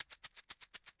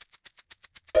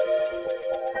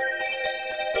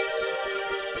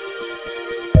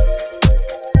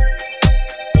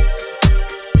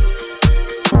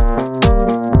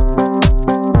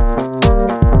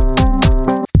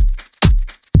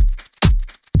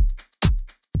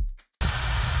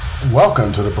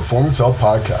Welcome to the Performance Health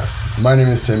Podcast. My name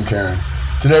is Tim Karen.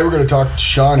 Today we're going to talk to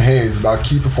Sean Hayes about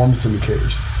key performance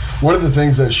indicators. One of the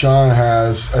things that Sean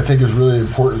has, I think is really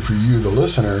important for you, the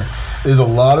listener, is a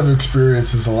lot of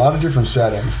experiences in a lot of different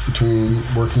settings between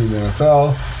working in the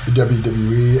NFL, the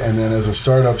WWE, and then as a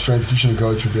startup strength conditioning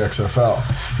coach with the XFL.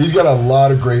 He's got a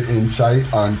lot of great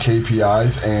insight on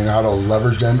KPIs and how to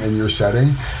leverage them in your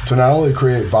setting to not only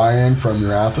create buy-in from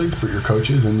your athletes, but your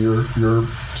coaches and your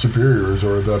superiors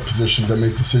or the positions that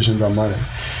make decisions on money.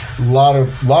 A lot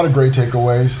of great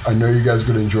takeaways. I know you guys are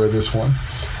going to enjoy this one.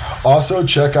 Also,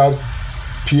 check out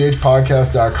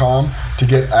phpodcast.com to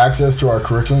get access to our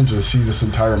curriculum to see this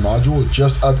entire module. It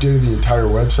just updated the entire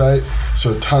website,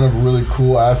 so a ton of really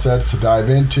cool assets to dive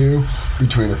into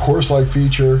between a course-like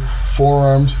feature,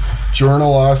 forums,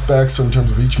 journal aspects in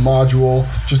terms of each module,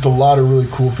 just a lot of really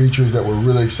cool features that we're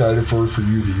really excited for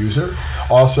you, the user.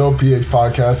 Also, PH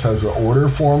Podcast has an order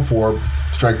form for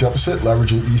strength deficit,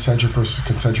 leveraging eccentric versus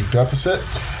concentric deficit.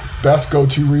 Best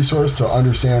go-to resource to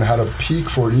understand how to peak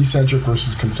for an eccentric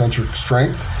versus concentric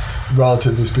strength,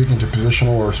 relatively speaking to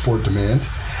positional or sport demands.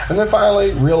 And then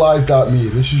finally, Realize.me.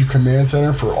 This is your command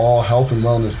center for all health and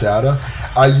wellness data.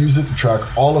 I use it to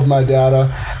track all of my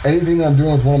data. Anything that I'm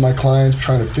doing with one of my clients,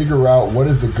 trying to figure out what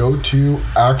is the go-to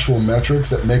actual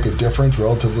metrics that make a difference,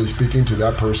 relatively speaking, to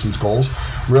that person's goals.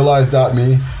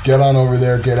 Realize.me. Get on over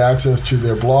there, get access to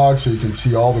their blog so you can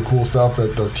see all the cool stuff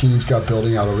that the team's got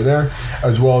building out over there,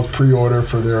 as well as pre-order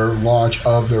for their launch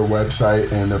of their website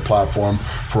and their platform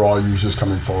for all users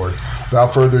coming forward.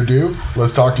 Without further ado,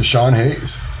 let's talk to Sean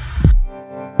Hayes.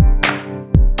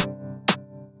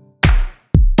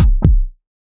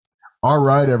 All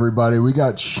right, everybody, we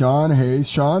got Sean Hayes.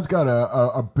 Sean's got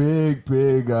a big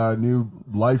new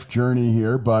life journey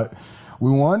here, but we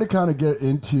wanted to kind of get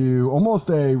into almost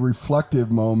a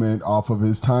reflective moment off of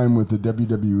his time with the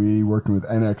WWE, working with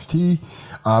NXT,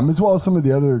 as well as some of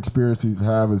the other experiences he's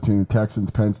had between the Texans,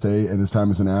 Penn State, and his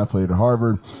time as an athlete at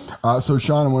Harvard. So,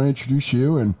 Sean, I want to introduce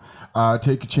you and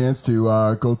take a chance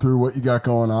to go through what you got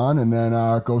going on, and then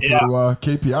go through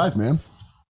KPIs, man.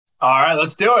 All right,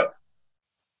 let's do it.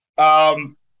 So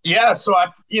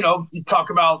you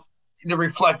talk about the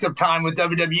reflective time with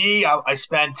WWE. I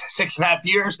spent 6.5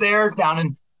 years there down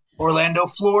in Orlando,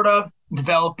 Florida,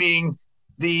 developing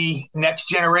the next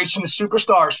generation of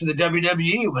superstars for the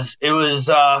WWE. It was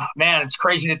it's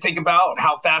crazy to think about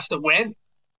how fast it went.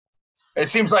 It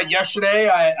seems like yesterday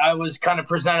I was kind of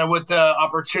presented with the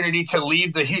opportunity to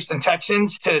leave the Houston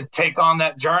Texans to take on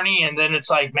that journey. And then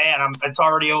it's like, man, it's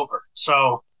already over.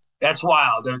 So that's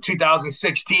wild. In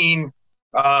 2016,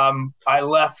 I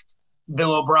left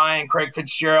Bill O'Brien, Craig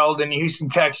Fitzgerald, and the Houston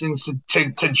Texans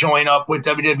to join up with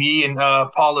WWE and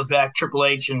Paul Levesque, Triple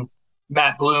H, and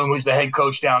Matt Bloom, who's the head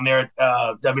coach down there at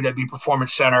WWE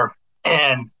Performance Center.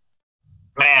 And,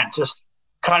 man, just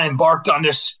kind of embarked on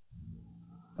this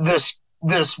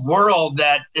world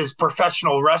that is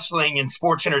professional wrestling and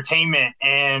sports entertainment.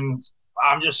 And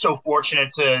I'm just so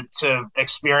fortunate to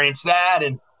experience that.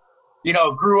 And,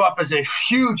 grew up as a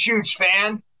huge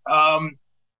fan.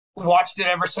 Watched it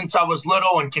ever since I was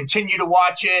little and continue to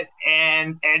watch it.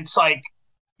 And it's like,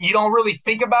 you don't really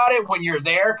think about it when you're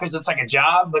there because it's like a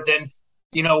job. But then,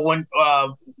 now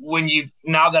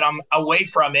that I'm away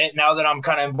from it, now that I'm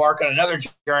kind of embarking on another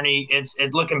journey, it's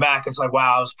looking back, it's like,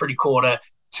 wow, it was pretty cool to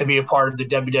be a part of the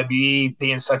WWE,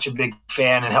 being such a big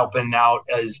fan and helping out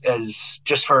as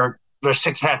just for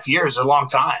 6.5 years, a long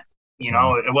time.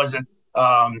 It wasn't.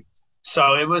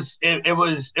 So it was a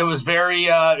very,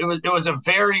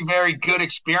 very good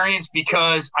experience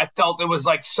because I felt it was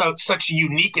like such a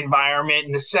unique environment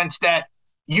in the sense that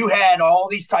you had all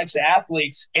these types of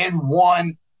athletes in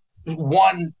one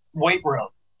weight room.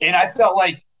 And I felt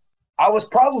like I was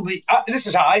probably, this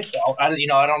is how I felt. I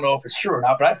don't know if it's true or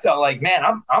not, but I felt like, man,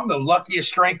 I'm the luckiest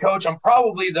strength coach. I'm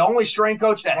probably the only strength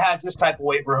coach that has this type of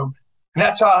weight room. And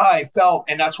that's how I felt.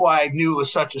 And that's why I knew it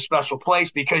was such a special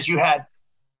place, because you had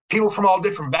people from all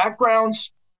different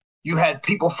backgrounds. You had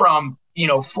people from,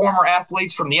 former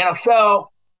athletes from the NFL,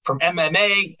 from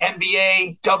MMA,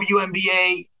 NBA,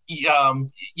 WNBA.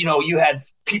 You had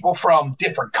people from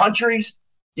different countries.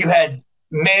 You had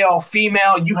male,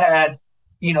 female. You had,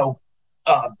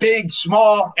 big,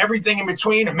 small, everything in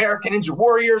between, American Ninja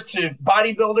Warriors to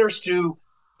bodybuilders to,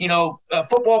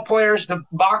 football players to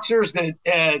boxers,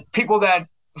 to people that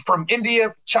from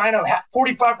India, China.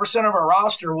 45% of our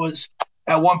roster was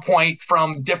at one point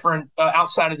from different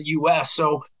outside of the U.S.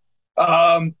 So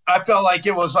I felt like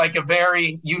it was like a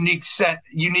very unique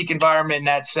environment in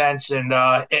that sense. And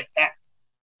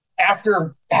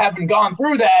after having gone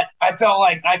through that, I felt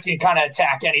like I can kind of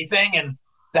attack anything. And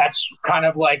that's kind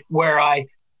of like where I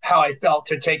how I felt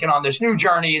to taking on this new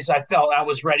journey is I felt I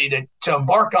was ready to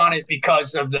embark on it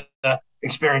because of the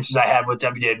experiences I had with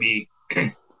WWE.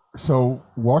 So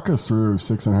walk us through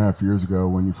 6.5 years ago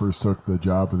when you first took the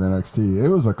job with NXT. It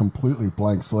was a completely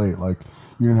blank slate. Like,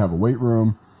 you didn't have a weight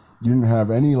room. You didn't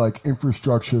have any like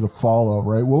infrastructure to follow,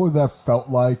 right? What would that felt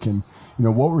like? And,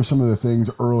 what were some of the things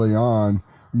early on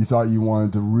you thought you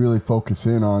wanted to really focus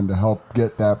in on to help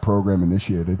get that program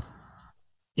initiated?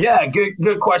 Yeah,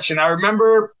 good question. I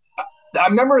remember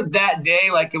that day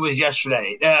like it was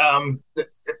yesterday.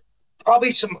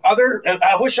 Probably some other.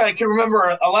 I wish I could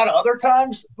remember a lot of other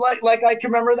times like I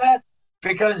can remember that,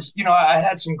 because I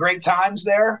had some great times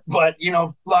there, but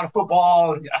a lot of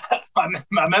football.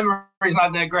 My memory's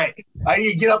not that great. I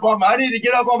need to get up on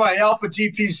my Alpha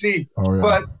GPC. Oh,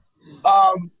 yeah.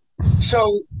 But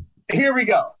so here we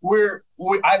go.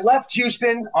 I left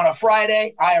Houston on a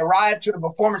Friday. I arrived to the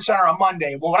Performance Center on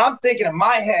Monday. Well, what I'm thinking in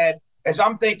my head is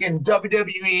I'm thinking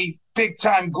WWE, big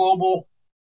time global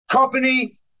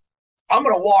company. I'm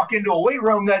going to walk into a weight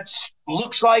room that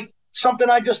looks like something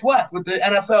I just left with the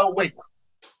NFL weight room.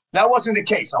 That wasn't the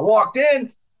case. I walked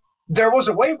in, there was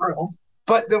a weight room,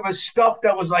 but there was stuff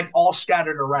that was like all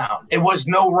scattered around. It was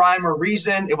no rhyme or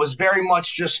reason. It was very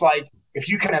much just like, if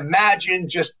you can imagine,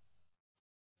 just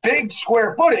big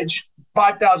square footage,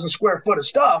 5,000 square foot of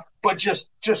stuff, but just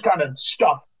kind of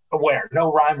stuff aware,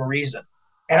 no rhyme or reason.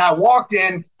 And I walked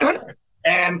in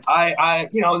and I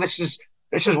this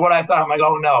is what I thought. I'm like,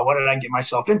 oh no, what did I get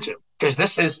myself into? Because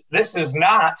this is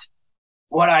not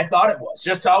what I thought it was.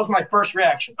 That was my first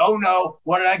reaction. Oh no,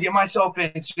 what did I get myself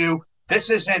into? This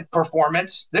isn't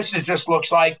performance. This just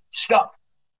looks like stuff.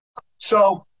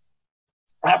 So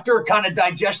after kind of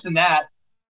digesting that,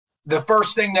 the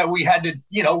first thing that we had to,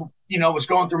 was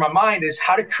going through my mind is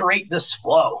how to create this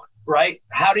flow, right?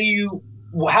 How do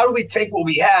we take what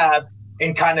we have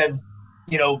and kind of,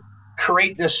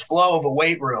 create this flow of a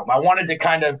weight room? I wanted to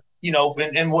kind of,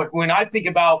 when I think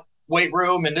about weight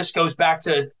room, and this goes back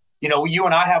to, you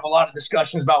and I have a lot of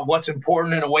discussions about what's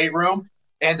important in a weight room.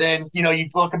 And then, you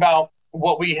look about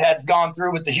what we had gone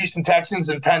through with the Houston Texans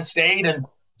and Penn State, and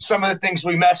some of the things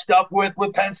we messed up with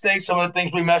Penn State, some of the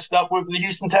things we messed up with the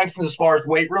Houston Texans as far as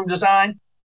weight room design.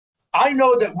 I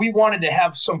know that we wanted to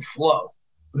have some flow.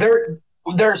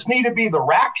 There's need to be the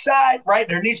rack side, right?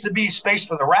 There needs to be space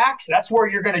for the racks. That's where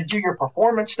you're going to do your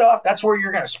performance stuff. That's where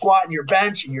you're going to squat and your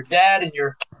bench and your dead and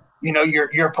your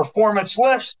performance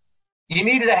lifts. You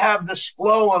needed to have this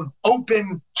flow of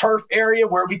open turf area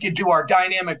where we could do our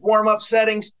dynamic warm-up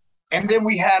settings. And then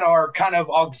we had our kind of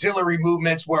auxiliary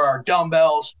movements where our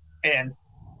dumbbells and,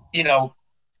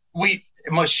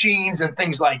 machines and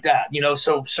things like that,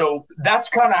 so that's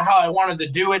kind of how I wanted to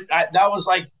do it. That was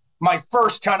like my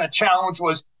first kind of challenge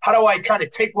was, how do I kind of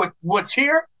take what's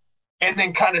here and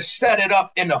then kind of set it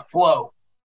up in a flow?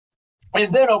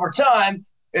 And then over time,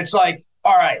 it's like,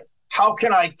 all right, how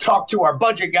can I talk to our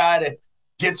budget guy to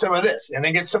get some of this and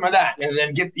then get some of that and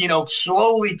then get,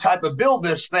 slowly type of build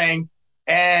this thing.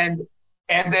 And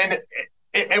then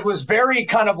it was very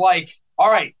kind of like,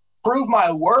 all right, prove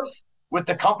my worth with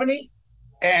the company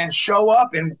and show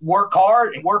up and work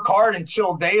hard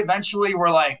until they eventually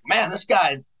were like, man, this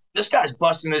guy's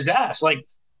busting his ass. Like,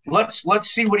 let's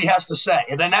see what he has to say.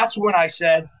 And then that's when I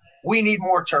said, we need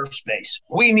more turf space.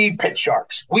 We need pitch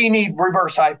sharks. We need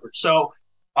reverse hypers. So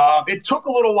it took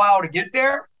a little while to get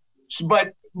there,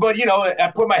 but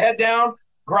I put my head down,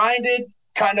 grinded,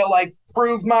 kind of like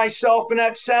proved myself in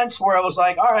that sense where I was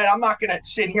like, all right, I'm not going to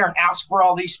sit here and ask for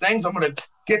all these things. I'm going to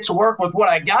get to work with what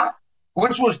I got,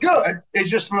 which was good. It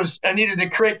just was, I needed to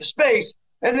create the space.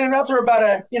 And then after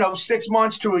about 6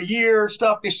 months to a year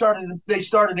stuff, they started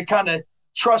to kind of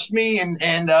trust me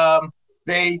and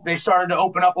they started to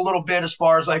open up a little bit as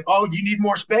far as like, oh, you need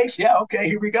more space? Yeah. Okay,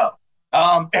 here we go.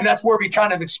 And that's where we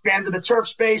kind of expanded the turf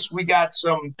space. We got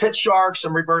some pitch sharks,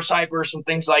 some reverse hypers, some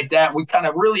things like that. We kind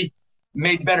of really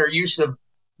made better use of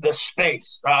the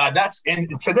space. And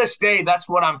to this day, that's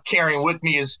what I'm carrying with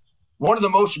me is one of the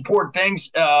most important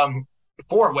things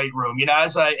for a weight room.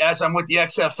 As I'm with the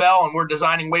XFL and we're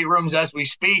designing weight rooms as we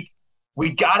speak,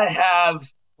 we got to have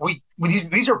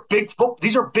these are big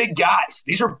guys.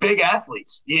 These are big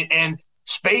athletes, and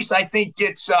space I think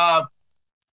gets kind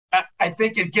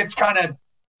of,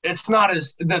 it's not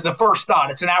as the first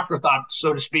thought. It's an afterthought,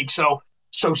 so to speak. So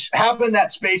having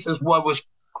that space is what was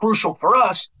crucial for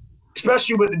us,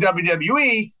 especially with the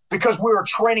WWE, because we were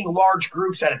training large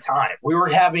groups at a time. We were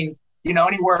having,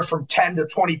 anywhere from 10 to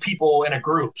 20 people in a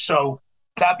group. So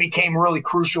that became really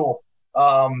crucial.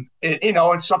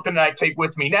 It's something that I take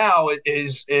with me now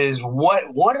is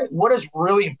what is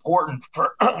really important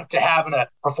for to have in a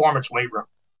performance weight room.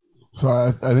 So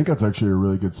I think that's actually a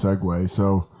really good segue.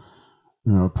 So,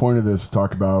 point of this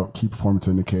talk about key performance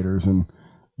indicators, and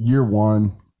year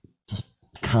one, just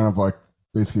kind of like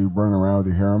basically running around with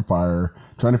your hair on fire,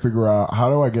 trying to figure out how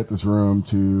do I get this room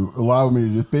to allow me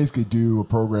to just basically do a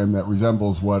program that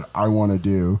resembles what I want to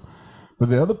do. But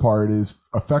the other part is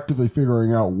effectively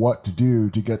figuring out what to do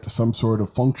to get to some sort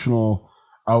of functional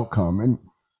outcome. And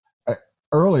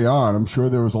early on, I'm sure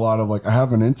there was a lot of like, I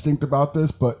have an instinct about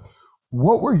this, but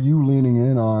what were you leaning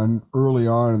in on early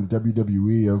on in the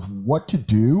WWE of what to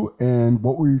do, and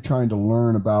what were you trying to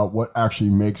learn about what actually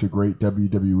makes a great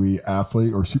WWE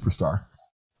athlete or superstar?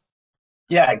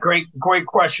 Yeah, great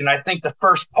question. I think the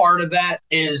first part of that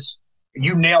is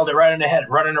you nailed it right in the head,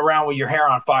 running around with your hair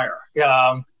on fire.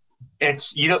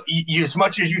 It's you as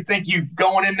much as you think you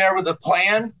going in there with a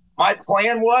plan. My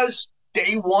plan was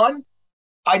day one.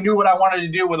 I knew what I wanted to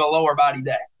do with a lower body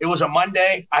day. It was a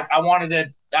Monday. I wanted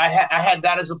to. I had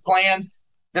that as a plan.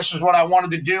 This is what I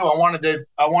wanted to do. I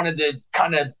wanted to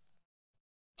kind of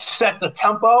set the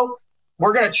tempo.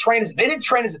 We're gonna train. They didn't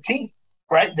train as a team,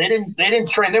 right? They didn't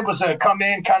train. It was a come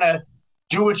in, kind of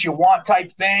do what you want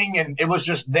type thing, and it was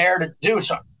just there to do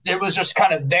something. It was just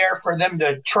kind of there for them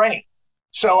to train.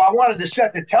 So I wanted to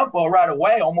set the tempo right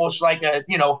away, almost like a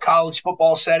college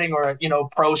football setting or a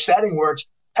pro setting where it's,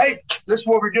 hey, this is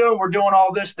what we're doing. We're doing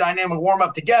all this dynamic warm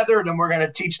up together. Then we're going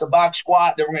to teach the box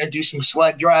squat. Then we're going to do some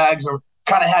sled drags, or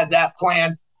kind of had that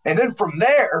plan. And then from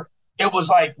there, it was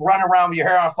like run around with your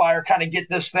hair on fire, kind of get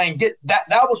this thing, get that.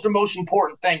 That was the most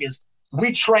important thing, is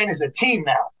we train as a team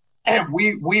now, and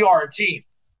we are a team.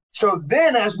 So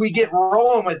then as we get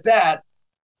rolling with that,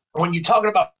 when you're talking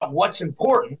about what's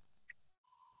important,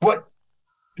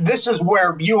 this is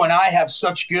where you and I have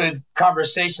such good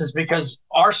conversations, because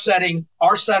our settings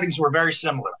were very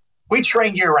similar. We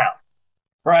trained year round,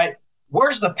 right?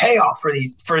 Where's the payoff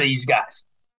for these guys?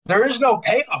 There is no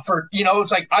payoff for,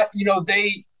 it's like,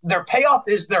 their payoff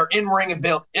is their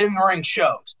in-ring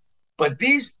shows. But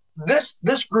this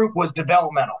group was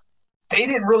developmental. They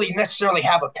didn't really necessarily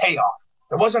have a payoff.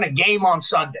 There wasn't a game on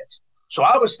Sundays. So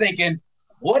I was thinking,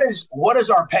 what is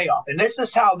our payoff? And this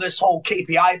is how this whole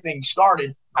KPI thing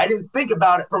started. I didn't think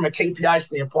about it from a KPI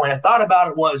standpoint. I thought about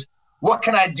it was, what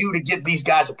can I do to give these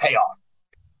guys a payoff?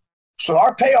 So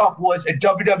our payoff was a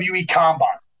WWE Combine,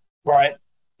 right?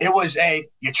 It was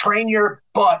you train your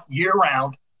butt year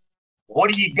round. What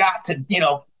do you got to,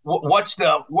 what's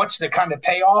the kind of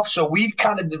payoff? So we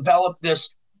kind of developed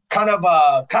this kind of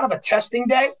a testing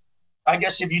day. I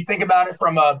guess if you think about it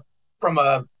from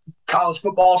a college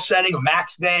football setting, a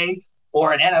max day,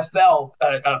 or an NFL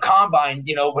a combine,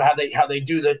 how they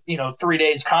do the 3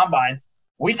 days combine.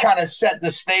 We kind of set the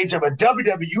stage of a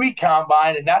WWE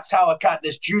combine, and that's how it got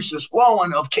this juices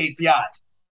flowing of KPIs.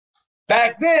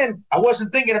 Back then, I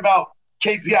wasn't thinking about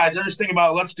KPIs. I was thinking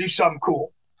about, let's do something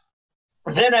cool.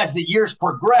 But then as the years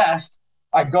progressed,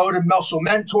 I go to muscle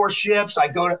mentorships.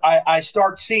 I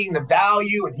start seeing the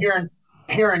value and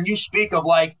hearing you speak of,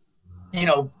 like,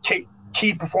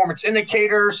 key performance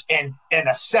indicators and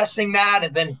assessing that,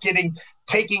 and then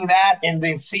taking that and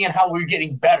then seeing how we're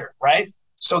getting better, right?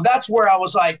 So that's where I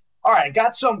was like, all right, I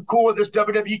got something cool with this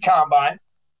WWE Combine.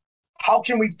 How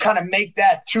can we kind of make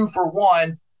that 2 for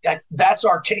 1? That's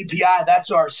our KPI. That's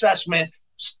our assessment.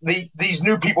 These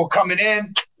new people coming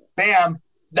in, bam,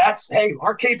 hey,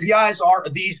 our KPIs are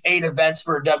these 8 events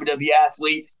for a WWE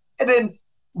athlete. And then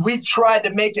we tried to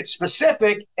make it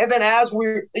specific. And then as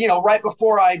we, right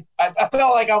before I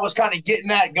felt like I was kind of getting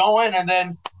that going. And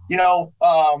then,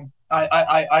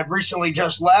 I've recently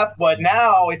just left. But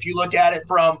now if you look at it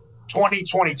from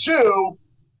 2022,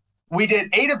 we did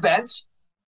 8 events.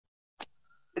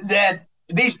 That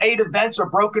these 8 events are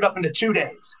broken up into 2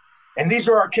 days. And these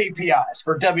are our KPIs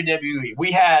for WWE.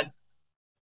 We had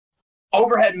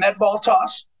overhead med ball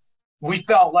toss. We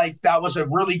felt like that was a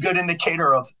really good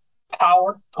indicator of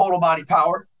power, total body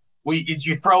power.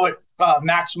 You throw it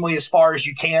maximally as far as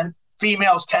you can.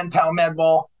 Females 10-pound med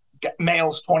ball,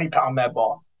 males 20-pound med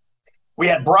ball. We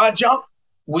had broad jump.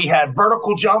 We had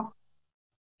vertical jump.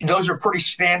 Those are pretty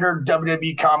standard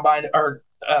WWE combine or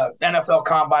NFL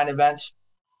combine events.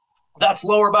 That's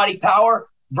lower body power,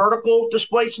 vertical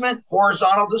displacement,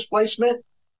 horizontal displacement.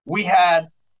 We had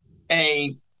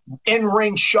a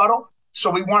in-ring shuttle. So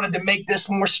we wanted to make this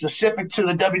more specific to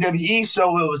the WWE.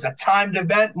 So it was a timed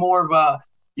event, more of a,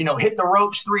 hit the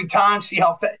ropes 3 times, see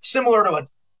how similar to a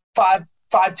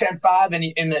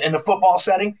 5-10-5 in the football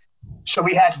setting. So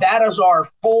we had that as our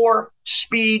 4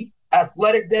 speed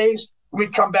athletic days.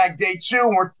 We'd come back day 2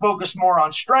 and we're focused more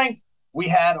on strength. We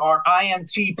had our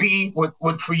IMTP,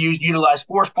 which we utilized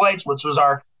force plates, which was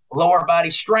our lower body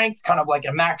strength, kind of like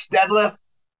a max deadlift.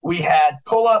 we had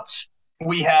pull-ups,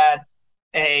 we had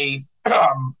a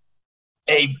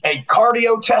a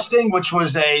cardio testing, which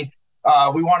was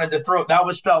we wanted to throw, that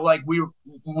was felt like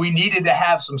we needed to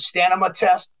have some stamina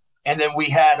test. And then we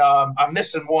had I'm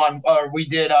missing one. We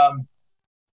did I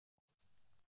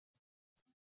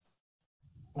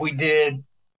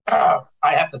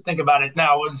have to think about it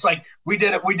now. It's like we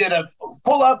did a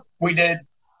pull up. We did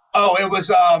it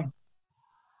was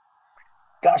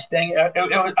gosh dang it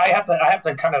was I have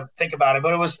to kind of think about it,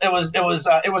 but it was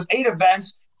 8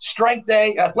 events: strength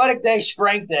day, athletic day,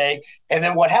 strength day. And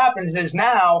then what happens is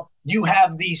now you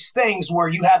have these things where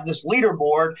you have this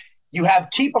leaderboard, you have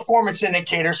key performance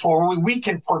indicators where we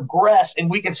can progress and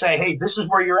we can say, hey, this is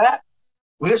where you're at.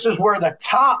 This is where the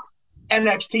top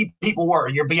NXT people were.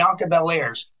 Your Bianca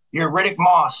Belairs, your Riddick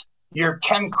Moss, your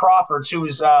Ken Crawfords,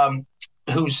 who's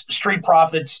Street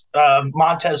Profits,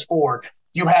 Montez Ford.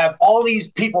 You have all these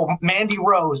people, Mandy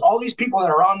Rose, all these people that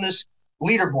are on this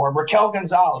leaderboard, Raquel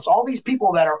Gonzalez, all these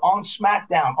people that are on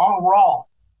SmackDown, on Raw.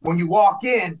 When you walk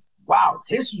in, wow,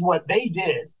 this is what they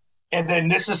did. And then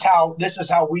this is how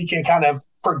we can kind of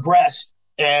progress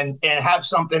and have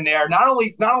something there. Not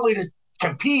only to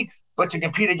compete, but to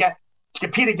compete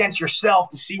against yourself,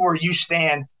 to see where you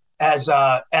stand as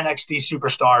a NXT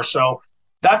superstar. So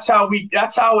that's how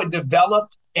it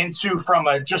developed into, from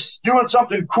just doing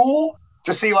something cool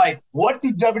to see like, what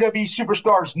do WWE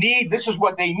superstars need? This is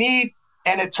what they need.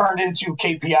 And it turned into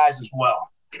KPIs as well.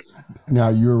 Now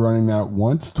you're running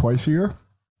that twice a year?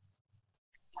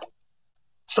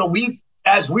 So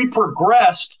as we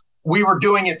progressed, we were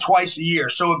doing it twice a year.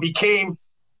 So it became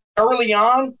early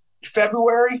on,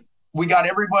 February, we got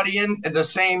everybody in the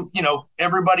same,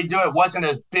 everybody do it. It wasn't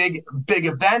a big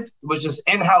event. It was just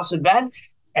in-house event.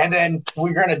 And then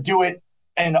we're going to do it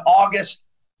in August,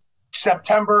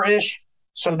 September-ish.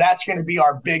 So that's going to be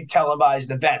our big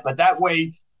televised event. But that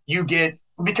way you get,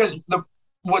 because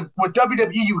with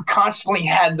WWE, you constantly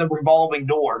had the revolving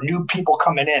door, new people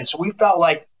coming in. So we felt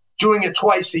like doing it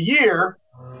twice a year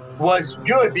was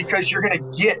good, because you're going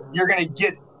to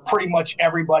get pretty much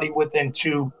everybody within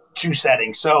two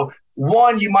settings. So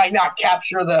one, you might not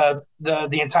capture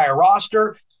the entire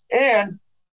roster, and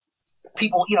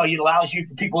people, it allows you,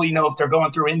 people, if they're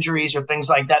going through injuries or things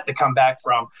like that, to come back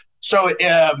from. So,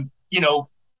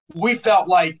 we felt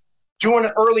like doing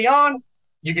it early on,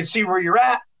 you can see where you're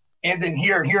at. And then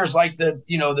here's like the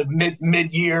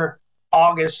mid-year,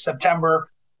 August, September,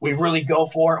 we really go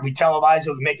for it. We televise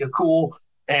it, we make it cool.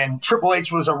 And Triple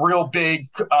H was a real big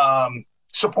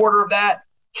supporter of that.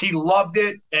 He loved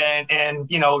it. And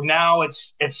now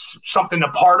it's something, a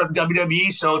part of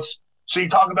WWE. So you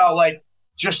talk about like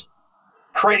just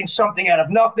creating something out of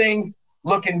nothing,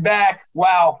 looking back,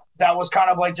 wow, that was kind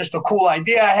of like just a cool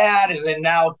idea I had. And then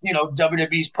now,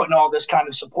 WWE's putting all this kind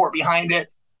of support behind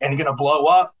it and going to blow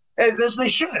up, as they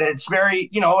should. It's very,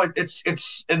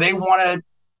 they want to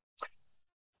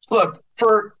look.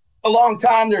 For a long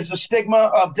time, there's a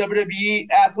stigma of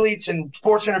WWE athletes and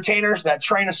sports entertainers that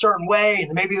train a certain way,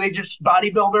 and maybe they just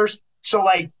bodybuilders. So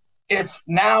like, if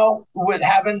now with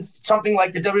having something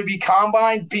like the WWE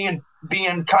Combine being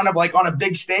kind of like on a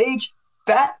big stage,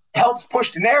 that helps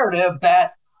push the narrative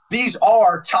that these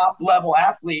are top level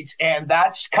athletes. And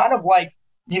that's kind of like,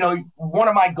 one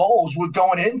of my goals with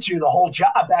going into the whole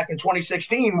job back in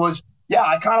 2016 was,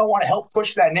 I kind of want to help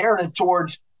push that narrative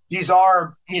towards these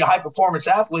are, high performance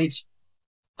athletes.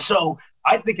 So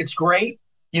I think it's great,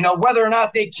 whether or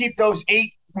not they keep those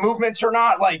 8 movements or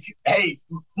not, like, hey,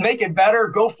 make it better,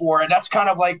 go for it. That's kind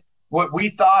of like what we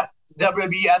thought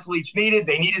WWE athletes needed.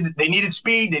 They needed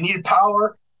speed, they needed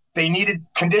power, they needed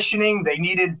conditioning, they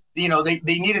needed, they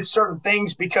needed certain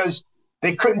things, because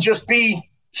they couldn't just be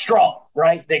strong,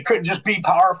 right? They couldn't just be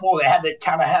powerful. They had to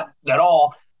kind of have that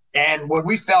all. And when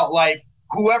we felt like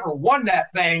whoever won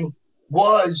that thing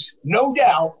was no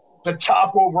doubt the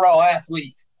top overall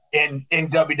athlete in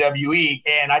WWE.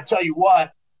 And I tell you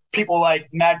what, people like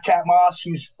Madcap Moss,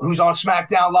 who's on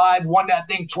SmackDown Live, won that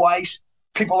thing twice.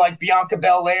 People like Bianca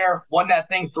Belair won that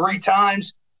thing 3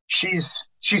 times. She's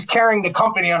carrying the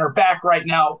company on her back right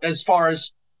now, as far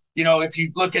as, if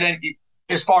you look at it,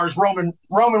 as far as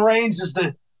Roman Reigns is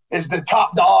the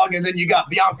top dog, and then you got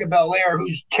Bianca Belair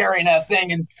who's carrying that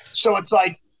thing. And so it's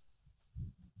like,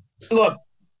 look,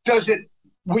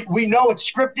 we know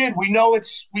it's scripted, we know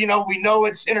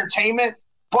it's entertainment,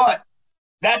 but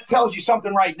that tells you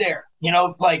something right there.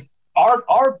 Like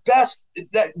our best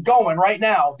that going right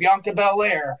now, Bianca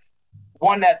Belair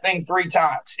won that thing 3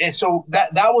 times. And so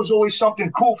that was always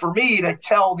something cool for me to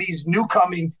tell these new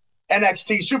coming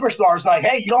NXT superstars, like,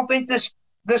 hey, you don't think this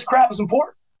crap is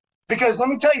important? Because let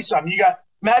me tell you something, you got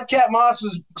Madcap Moss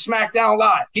was SmackDown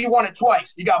Live. He won it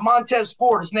twice. You got Montez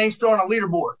Ford, his name's still on a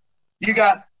leaderboard. You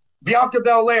got Bianca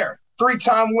Belair,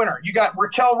 3-time winner. You got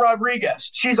Raquel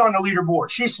Rodriguez. She's on the leaderboard.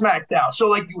 She's SmackDown. So,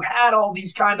 like, you had all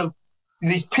these kind of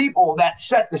these people that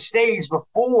set the stage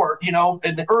before, you know,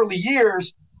 in the early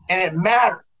years, and it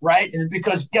mattered, right? And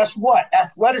because guess what?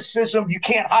 Athleticism, you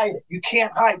can't hide it. You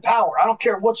can't hide power. I don't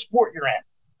care what sport you're in.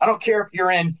 I don't care if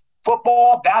you're in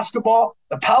football, basketball.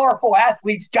 The powerful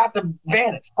athletes got the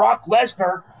advantage. Brock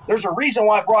Lesnar, there's a reason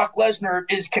why Brock Lesnar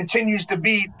continues to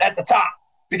be at the top,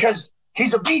 because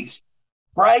he's a beast,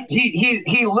 right?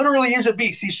 He literally is a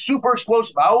beast. He's super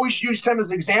explosive. I always used him as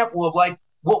an example of like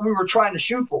what we were trying to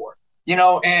shoot for, you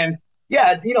know. And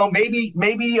yeah, you know, maybe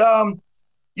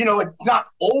you know, it's not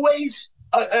always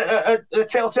a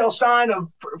telltale sign of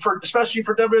for especially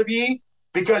for WWE,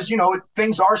 because, you know,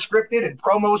 things are scripted and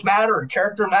promos matter and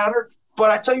character matter.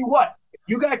 But I tell you what,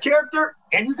 you got character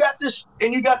and you got this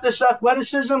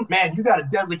athleticism, man, you got a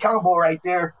deadly combo right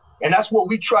there. And that's what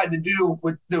we tried to do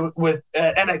with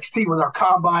NXT, with our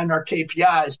combine, our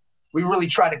KPIs. We really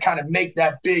tried to kind of make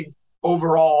that big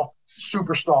overall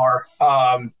superstar.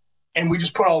 And we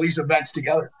just put all these events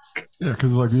together. Yeah,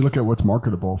 because like you look at what's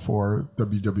marketable for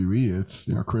WWE, it's,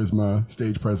 you know, charisma,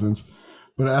 stage presence,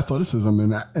 but athleticism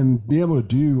and being able to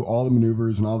do all the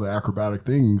maneuvers and all the acrobatic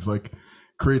things like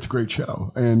creates a great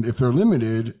show. And if they're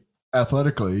limited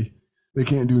athletically, they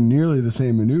can't do nearly the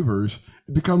same maneuvers.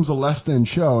 It becomes a less than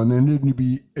show, and then need to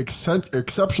be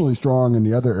exceptionally strong in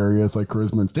the other areas like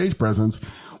charisma and stage presence.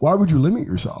 Why would you limit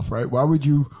yourself, right? Why would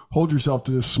you hold yourself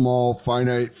to this small,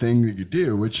 finite thing that you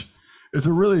do, which is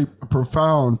a really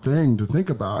profound thing to think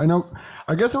about.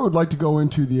 I guess I would like to go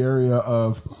into the area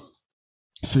of,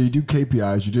 so you do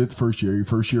KPIs, you did it the first year, your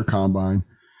first year combine.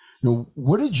 You know,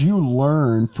 what did you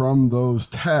learn from those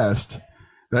tests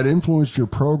that influenced your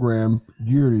program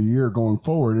year to year going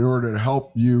forward in order to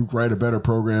help you write a better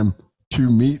program to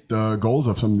meet the goals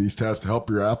of some of these tests to help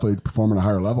your athlete perform at a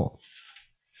higher level?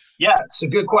 Yeah, it's a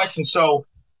good question. So,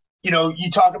 you know, you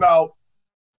talk about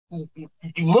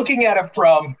looking at it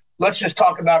from, let's just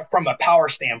talk about it from a power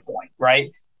standpoint,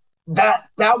 right? That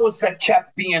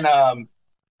kept being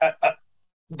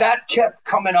that kept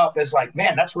coming up as like,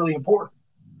 man, that's really important,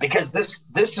 because this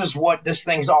is what this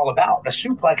thing's all about. The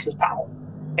suplex is power.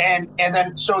 And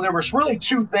then so there was really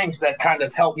two things that kind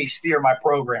of helped me steer my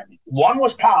programming. One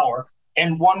was power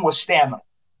and one was stamina.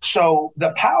 So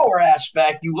the power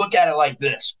aspect, you look at it like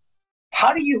this.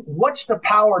 What's the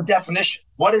power definition?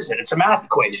 What is it? It's a math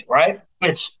equation, right?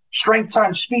 It's strength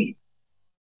times speed.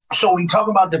 So when you talk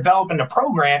about developing the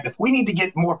program, if we need to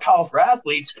get more powerful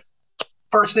athletes,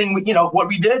 first thing, you know, what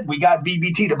we did, we got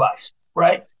VBT device,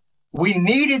 right? We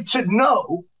needed to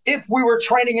know if we were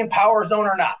training in power zone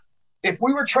or not, if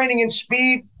we were training in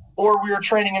speed or we were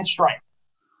training in strength.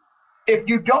 If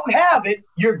you don't have it,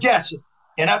 you're guessing.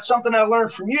 And that's something I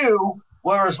learned from you,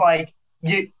 where it's like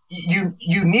you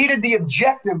needed the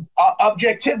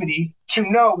objectivity to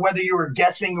know whether you were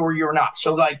guessing or you're not.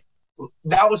 So like,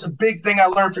 that was a big thing I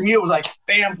learned from you. It was like,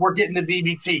 bam, we're getting the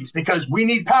VBTs because we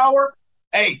need power.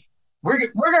 Hey, we're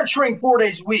going to train 4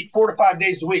 days a week, 4 to 5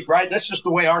 days a week, right? That's just the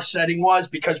way our setting was,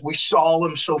 because we saw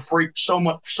them so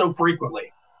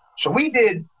frequently. So we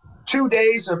did 2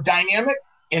 days of dynamic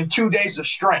and 2 days of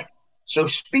strength. So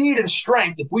speed and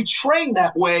strength, if we train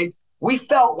that way, we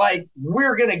felt like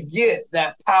we're going to get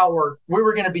that power. We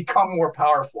were going to become more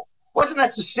powerful. It wasn't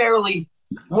necessarily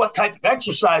what type of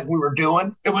exercise we were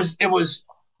doing. It was,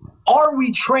 are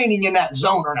we training in that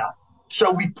zone or not?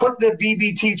 So we put the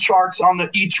BBT charts on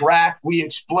each rack. We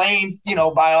explained, you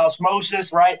know, by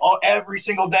osmosis, right? Every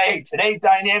single day, today's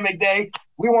dynamic day,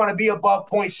 we want to be above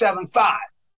 0.75,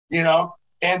 you know?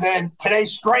 And then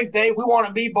today's strength day, we want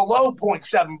to be below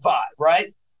 0.75,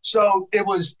 right? So it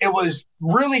was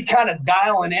really kind of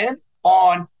dialing in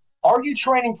on, are you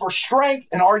training for strength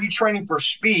and are you training for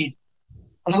speed?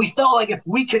 And we felt like if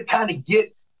we could kind of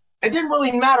get, it didn't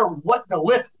really matter what the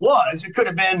lift was. It could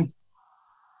have been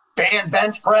band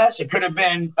bench press. It could have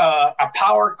been a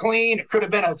power clean. It could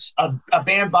have been a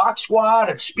band box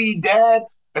squat, a speed dead.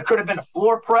 It could have been a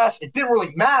floor press. It didn't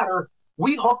really matter.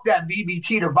 We hooked that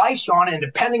VBT device on, and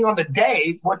depending on the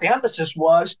day, what the emphasis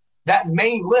was, that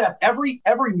main lift, every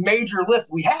major lift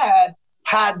we had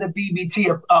the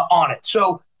VBT on it.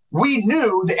 So we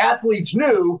knew, the athletes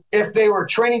knew, if they were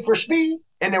training for speed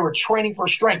and they were training for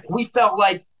strength. We felt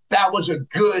like that was a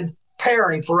good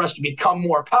pairing for us to become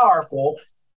more powerful.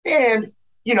 And,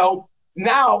 you know,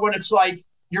 now when it's like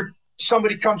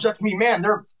somebody comes up to me, man,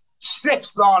 they're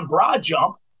 6th on broad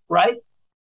jump, right?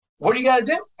 What do you got to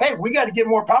do? Hey, we got to get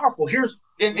more powerful. Here's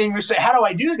and you say, how do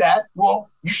I do that? Well,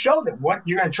 you show them what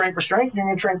you're going to train for strength, you're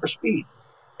going to train for speed.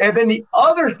 And then the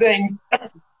other thing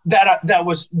that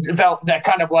was developed that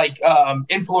kind of like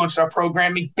influenced our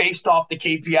programming based off the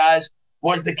KPIs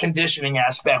was the conditioning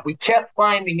aspect. We kept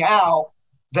finding out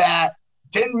that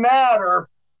didn't matter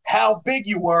how big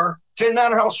you were, didn't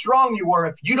matter how strong you were.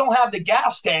 If you don't have the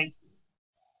gas tank,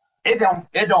 it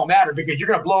don't matter, because you're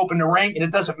going to blow up in the ring, and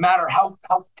it doesn't matter how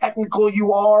technical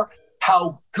you are,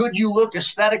 how good you look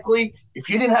aesthetically. If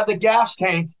you didn't have the gas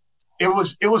tank, it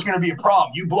was going to be a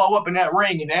problem. You blow up in that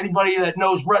ring, and anybody that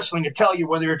knows wrestling can tell you,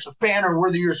 whether it's a fan or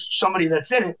whether you're somebody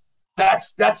that's in it,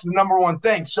 that's the number one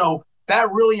thing. So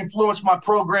that really influenced my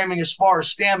programming as far as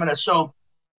stamina. So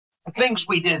the things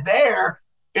we did there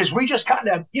is we just kind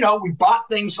of, we bought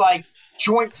things like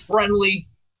joint-friendly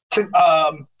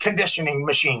conditioning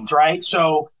machines, right?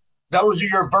 So those are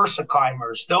your Versa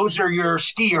climbers, those are your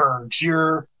skiers,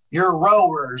 your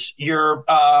rowers,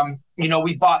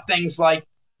 we bought things like,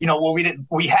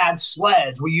 we had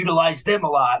sleds, we utilized them a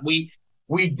lot. We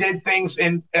did things,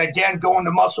 and again, going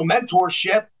to muscle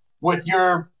mentorship with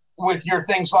your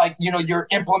things like, your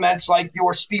implements like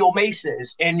your steel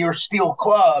maces and your steel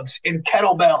clubs and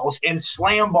kettlebells and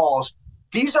slam balls.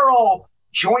 These are all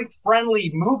joint-friendly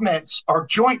movements or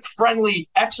joint-friendly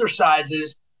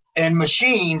exercises and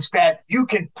machines that you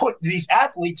can put these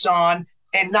athletes on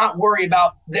and not worry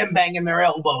about them banging their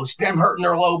elbows, them hurting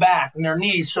their low back and their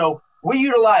knees. So we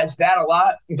utilize that a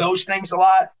lot, those things a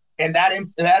lot, and that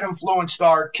influenced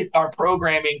our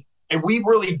programming, and we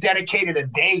really dedicated a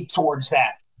day towards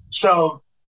that. So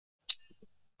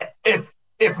if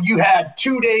you had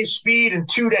 2 days speed and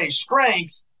 2 days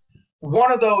strength,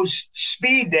 one of those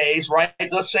speed days, right,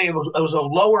 let's say it was a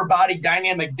lower body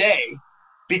dynamic day,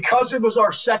 because it was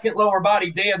our second lower body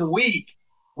day of the week,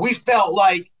 we felt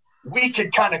like we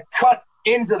could kind of cut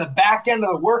into the back end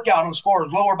of the workout as far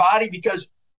as lower body, because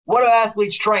what do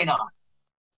athletes train on?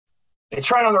 They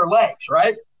train on their legs,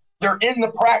 right? They're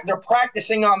they're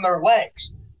practicing on their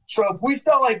legs. So if we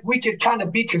felt like we could kind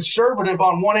of be conservative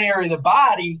on one area of the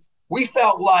body, we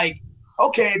felt like,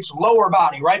 okay, it's lower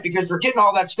body, right? Because they're getting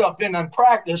all that stuff in on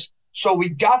practice. So we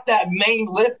got that main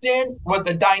lift in with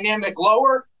the dynamic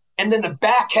lower, and then the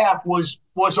back half was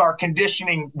our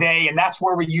conditioning day, and that's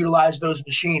where we utilized those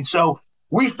machines. So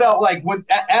we felt like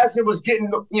as it was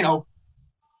getting,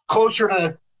 closer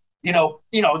to,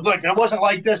 look, it wasn't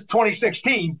like this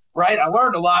 2016, right? I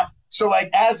learned a lot. So like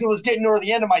as it was getting toward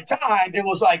the end of my time, it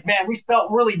was like, man, we felt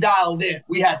really dialed in.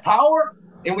 We had power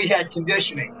and we had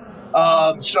conditioning.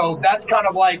 So that's kind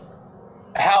of like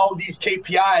how these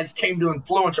KPIs came to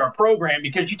influence our program,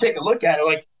 because you take a look at it,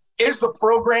 like, is the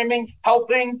programming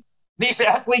helping these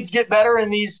athletes get better in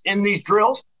these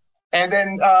drills? And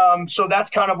then so that's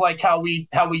kind of like how we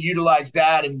utilize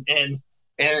that, and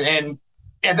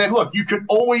then look, you could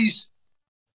always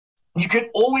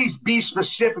be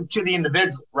specific to the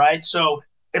individual, right? So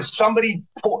if somebody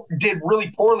did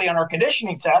really poorly on our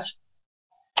conditioning test,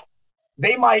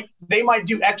 they might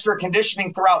do extra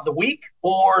conditioning throughout the week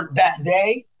or that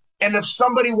day. And if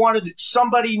somebody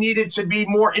needed to be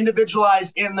more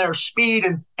individualized in their speed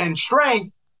and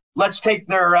strength, let's take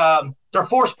their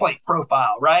force plate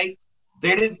profile, right?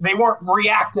 They weren't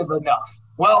reactive enough.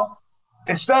 Well,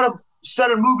 instead of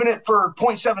moving it for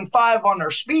 0.75 on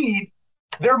their speed,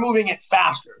 they're moving it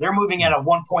faster. They're moving at a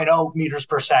 1.0 meters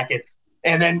per second.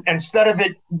 And then instead of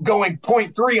it going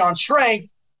 0.3 on strength,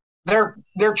 they're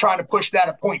trying to push that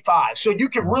at 0.5. So you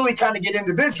can really kind of get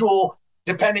individual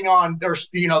depending on their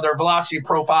velocity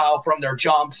profile from their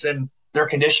jumps and their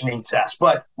conditioning tests.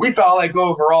 But we felt like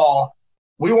overall,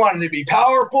 we wanted to be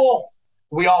powerful.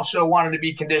 We also wanted to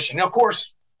be conditioned. Now, of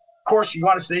course, you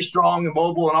want to stay strong and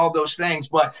mobile and all those things,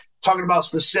 but talking about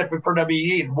specific for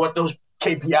WE and what those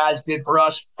KPIs did for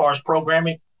us as far as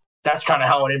programming, that's kind of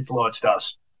how it influenced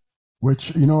us.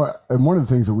 Which, and one of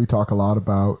the things that we talk a lot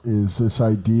about is this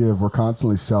idea of we're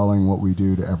constantly selling what we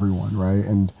do to everyone, right?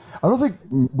 And I don't think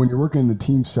when you're working in the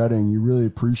team setting, you really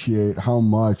appreciate how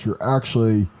much you're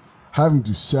actually having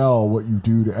to sell what you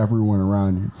do to everyone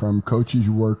around you, from coaches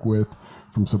you work with,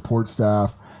 from support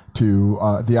staff, to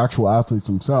the actual athletes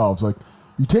themselves. Like,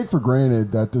 you take for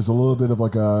granted that there's a little bit of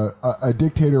like a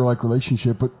dictator-like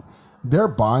relationship, but their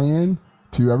buy-in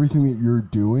to everything that you're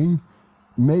doing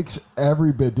makes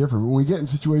every bit different. When we get in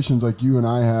situations like you and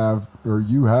I have, or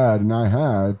you had and I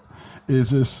had, is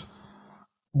this,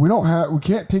 we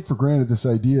can't take for granted this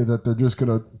idea that they're just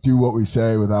going to do what we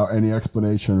say without any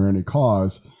explanation or any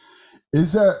cause.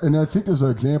 Is that, and I think there's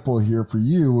an example here for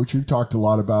you, which we've talked a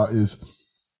lot about, is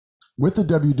with the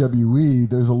WWE,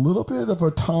 there's a little bit of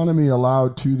autonomy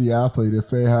allowed to the athlete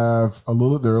if they have they're a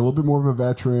little bit more of a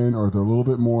veteran, or they're a little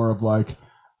bit more of like,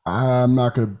 I'm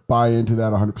not going to buy into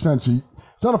that 100%. So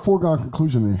it's not a foregone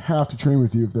conclusion they have to train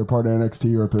with you if they're part of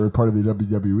NXT or if they're part of the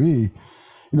WWE.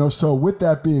 So with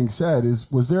that being said,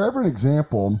 was there ever an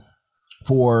example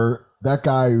for that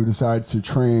guy who decides to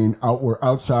train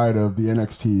outside of the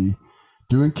NXT,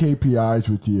 doing KPIs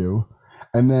with you,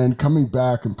 and then coming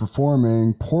back and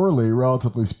performing poorly,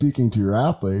 relatively speaking, to your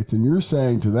athletes, and you're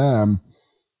saying to them,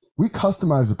 we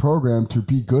customize the program to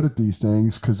be good at these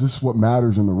things because this is what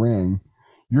matters in the ring.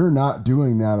 You're not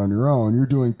doing that on your own. You're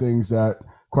doing things that,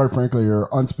 quite frankly, are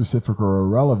unspecific or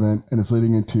irrelevant, and it's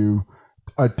leading into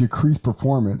a decreased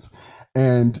performance.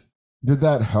 And did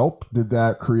that help? Did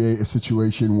that create a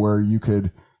situation where you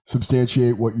could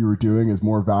substantiate what you were doing as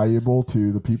more valuable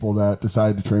to the people that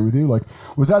decided to train with you? Like,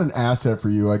 was that an asset for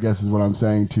you, I guess is what I'm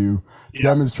saying, to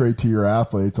demonstrate to your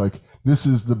athletes, like, this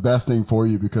is the best thing for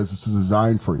you because this is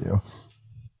designed for you?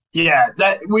 Yeah,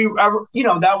 that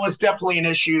was definitely an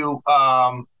issue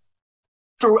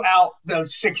throughout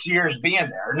those 6 years being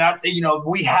there. Not,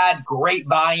 we had great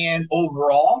buy-in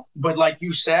overall, but like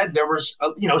you said, there was,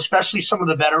 especially some of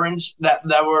the veterans that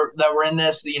were in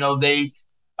this, they,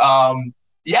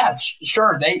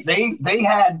 sure, they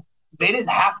didn't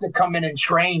have to come in and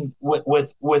train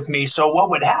with me. So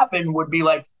what would happen would be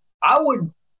like,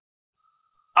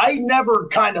 I never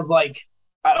kind of like,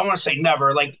 I don't want to say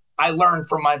never, like, I learned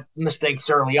from my mistakes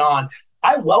early on.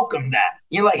 I welcome that.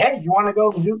 You're like, hey, you want to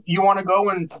go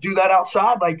and do that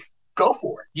outside? Like, go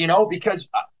for it, because,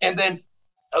 and then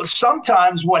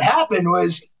sometimes what happened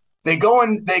was they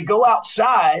go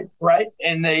outside, right?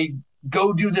 And they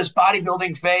go do this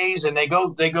bodybuilding phase, and they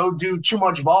go do too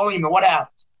much volume. And what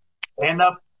happens? They end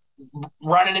up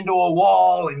running into a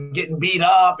wall and getting beat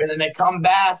up, and then they come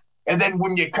back. And then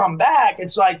when you come back,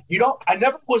 it's like, I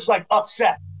never was like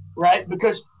upset, right?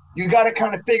 Because you got to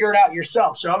kind of figure it out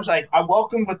yourself. So I was like, I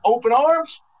welcomed with open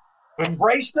arms,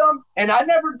 embraced them, and I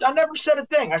never said a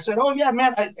thing. I said, "Oh yeah,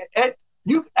 man, I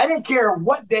didn't care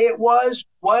what day it was,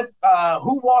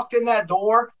 who walked in that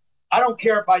door. I don't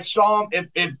care if I saw them.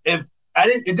 If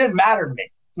it didn't matter to me.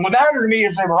 What mattered to me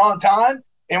is they were on time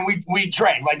and we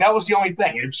trained. Like, that was the only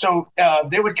thing. And so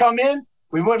they would come in.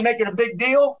 We wouldn't make it a big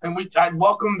deal, and I'd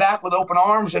welcome them back with open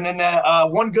arms. And then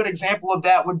one good example of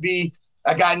that would be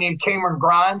a guy named Cameron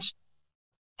Grimes.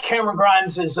 Cameron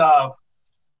Grimes is on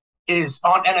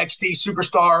NXT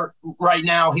Superstar right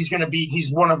now. He's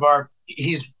one of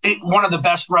the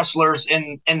best wrestlers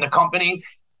in the company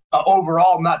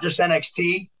overall, not just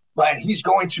NXT, but he's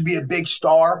going to be a big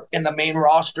star in the main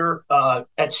roster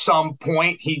at some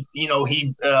point.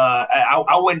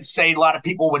 I wouldn't say a lot of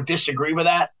people would disagree with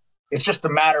that. It's just a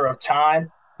matter of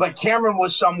time. But Cameron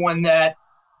was someone that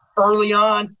early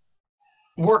on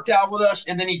worked out with us,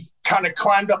 and then he kind of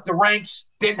climbed up the ranks,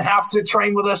 didn't have to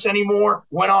train with us anymore,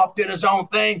 went off, did his own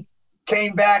thing,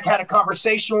 came back, had a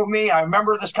conversation with me. I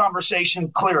remember this conversation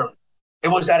clearly. It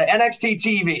was at an NXT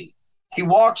TV. He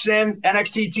walks in,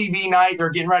 NXT TV night, they're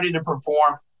getting ready to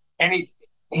perform, and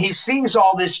he sees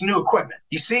all this new equipment.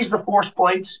 He sees the force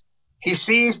plates. He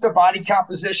sees the body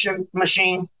composition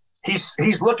machine. He's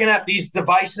looking at these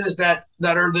devices that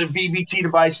are the VBT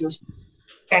devices,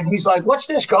 and he's like, "What's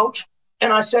this, coach?"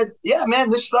 And I said, "Yeah,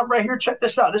 man, this stuff right here, check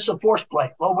this out. This is a force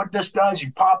plate. Well, what this does,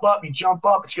 you pop up, you jump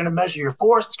up. It's going to measure your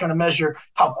force. It's going to measure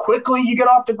how quickly you get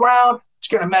off the ground. It's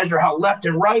going to measure how left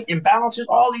and right imbalances,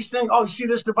 all these things. Oh, you see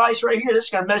this device right here? This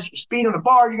is going to measure your speed on the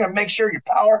bar. You're going to make sure your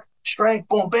power, strength,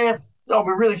 boom, bam. Oh,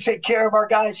 we really take care of our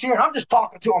guys here." And I'm just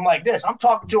talking to him like this. I'm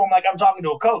talking to him like I'm talking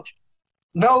to a coach.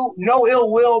 No ill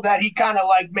will that he kind of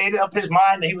like made up his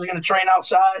mind that he was going to train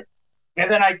outside. And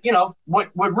then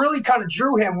what really kind of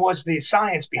drew him was the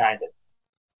science behind it.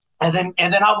 And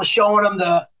then I was showing him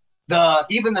the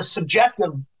even the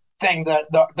subjective thing,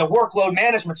 the workload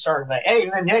management survey. Hey,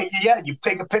 and then you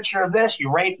take a picture of this,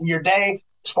 you rate your day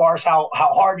as far as how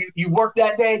hard you work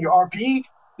that day, your RPE.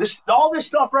 All this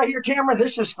stuff right here, Cameron,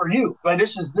 this is for you. But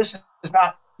this is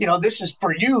not, this is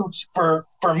for you, for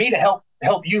me to help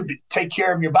you to take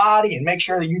care of your body and make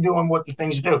sure that you're doing what the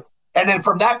things you do. And then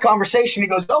from that conversation, he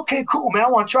goes, "Okay, cool, man. I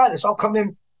want to try this. I'll come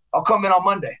in on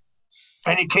Monday."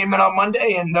 And he came in on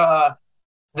Monday, and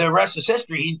the rest is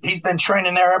history. He's been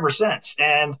training there ever since.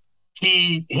 And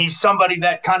he's somebody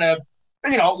that kind of,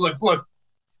 look,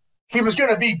 he was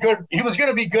going to be good. He was going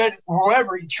to be good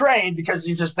wherever he trained because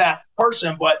he's just that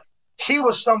person. But he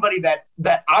was somebody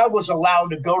that I was allowed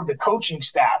to go to the coaching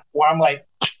staff where I'm like,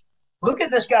 look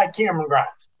at this guy, Cameron Grimes.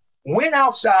 Went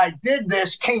outside, did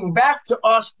this, came back to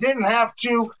us, didn't have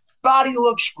to. Body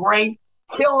looks great,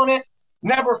 killing it.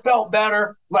 never felt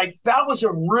better. Like that was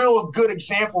a real good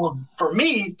example of, for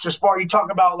me to spar. You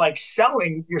talk about like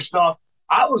selling your stuff.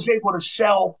 I was able to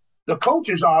sell the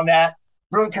coaches on that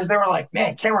because they were like,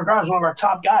 man, Cameron Grimes is one of our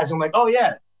top guys. I'm like, oh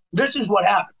yeah, this is what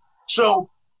happened. So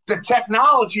the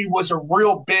technology was a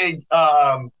real big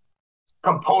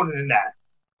component in that.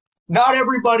 Not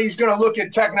everybody's going to look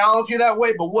at technology that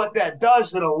way, but what that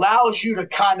does, it allows you to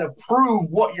kind of prove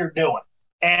what you're doing.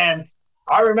 And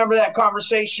I remember that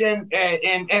conversation,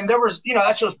 and there was,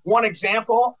 that's just one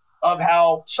example of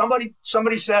how somebody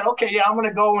said, okay, yeah, I'm going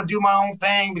to go and do my own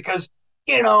thing because,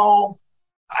 I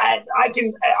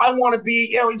want to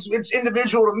be, it's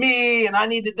individual to me, and I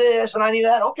needed this and I need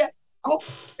that. Okay, cool.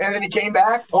 And then he came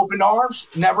back, open arms,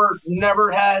 never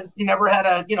had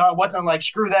a, it wasn't like,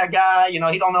 screw that guy, he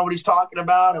don't know what he's talking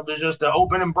about. It was just an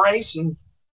open embrace. And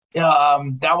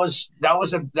that was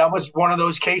one of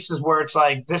those cases where it's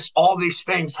like all these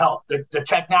things help, the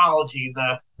technology,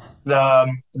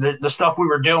 the stuff we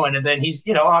were doing. And then he's,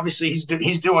 obviously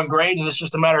he's doing great. And it's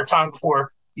just a matter of time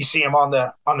before you see him on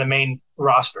the main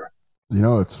roster.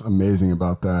 What's amazing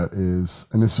about that is,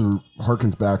 and this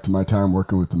harkens back to my time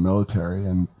working with the military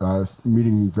and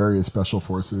meeting various special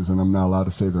forces, and I'm not allowed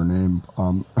to say their name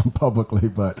publicly,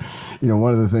 but,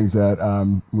 one of the things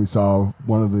that we saw,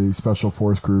 one of the special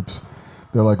force groups,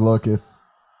 they're like, look, if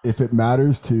it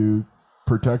matters to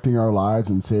protecting our lives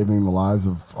and saving the lives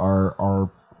of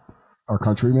our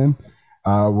countrymen,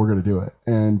 we're going to do it.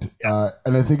 And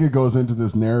I think it goes into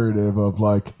this narrative of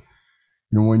like,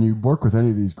 when you work with any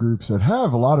of these groups that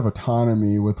have a lot of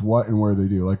autonomy with what and where they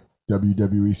do, like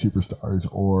WWE superstars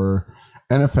or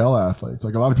NFL athletes,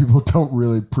 like a lot of people don't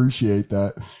really appreciate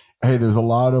that. Hey, there's a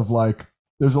lot of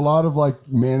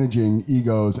managing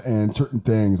egos and certain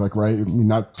things, like, right. I mean,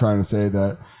 not trying to say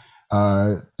that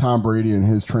Tom Brady and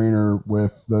his trainer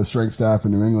with the strength staff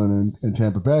in New England and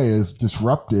Tampa Bay is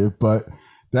disruptive, but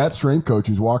that strength coach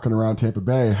who's walking around Tampa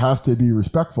Bay has to be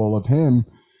respectful of him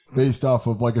based off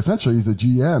of, like, essentially he's a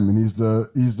GM and he's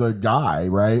the guy,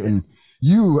 right? And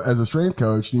you as a strength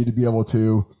coach need to be able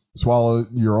to swallow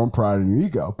your own pride and your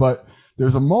ego. But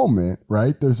there's a moment,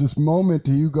 right? There's this moment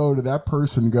do you go to that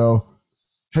person and go,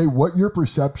 hey, what your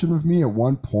perception of me at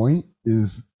one point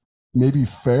is maybe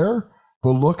fair,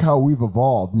 but look how we've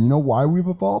evolved. And you know why we've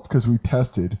evolved? Because we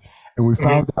tested and we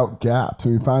found out gaps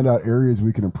and we found out areas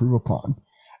we can improve upon.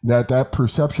 That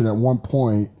perception at one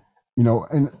point,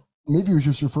 and maybe it was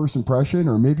just your first impression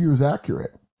or maybe it was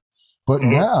accurate. But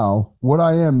now, what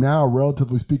I am now,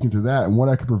 relatively speaking to that, and what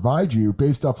I could provide you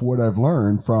based off of what I've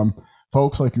learned from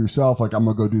folks like yourself, like I'm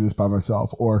going to go do this by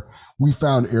myself, or we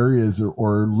found areas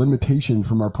or limitations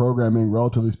from our programming,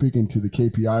 relatively speaking, to the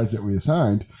KPIs that we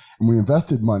assigned, and we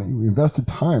invested money, we invested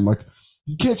time. Like,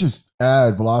 you can't just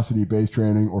add velocity-based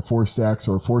training or force stacks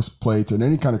or force plates in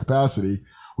any kind of capacity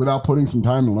without putting some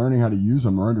time and learning how to use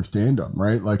them or understand them,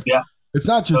 right? Like, it's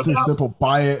not just this simple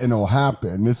buy it and it'll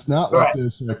happen. It's not like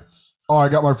this, like, oh, I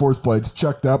got my force plates,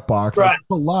 check that box. Right. Like,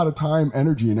 a lot of time,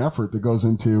 energy, and effort that goes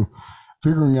into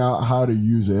figuring out how to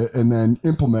use it and then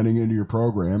implementing it into your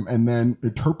program and then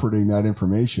interpreting that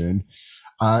information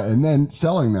and then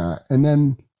selling that. And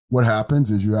then what happens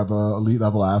is you have a elite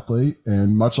level athlete,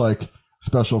 and much like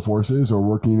special forces or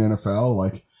working in NFL,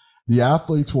 like the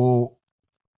athletes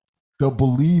they'll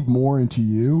believe more into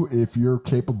you if you're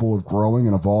capable of growing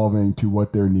and evolving to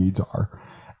what their needs are.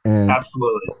 And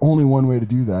absolutely, only one way to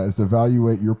do that is to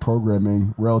evaluate your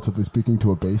programming, relatively speaking,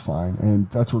 to a baseline. And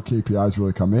that's where KPIs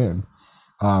really come in,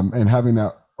 and having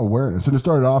that awareness. And it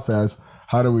started off as,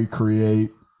 how do we create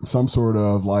some sort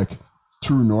of like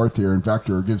true north here and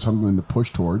vector, give something to push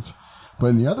towards. But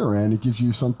in the other end, it gives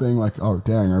you something like, oh,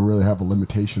 dang, I really have a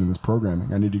limitation in this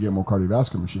programming. I need to get more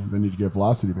cardiovascular machines. I need to get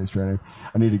velocity-based training.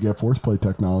 I need to get force plate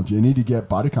technology. I need to get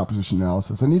body composition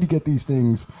analysis. I need to get these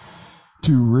things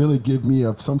to really give me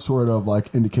some sort of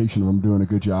like indication if I'm doing a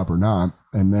good job or not.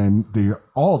 And then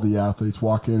all the athletes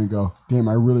walk in and go, damn,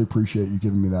 I really appreciate you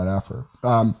giving me that effort.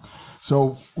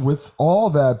 So with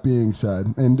all that being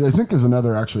said, and I think there's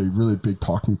another actually really big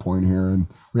talking point here, and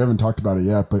we haven't talked about it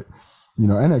yet, but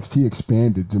NXT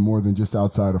expanded to more than just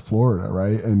outside of Florida,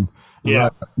 right? And you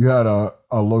had a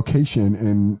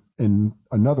location in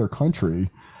another country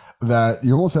that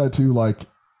you almost had to like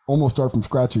almost start from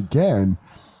scratch again.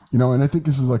 And I think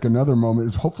this is like another moment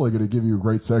is hopefully going to give you a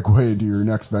great segue into your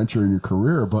next venture in your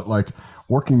career, but like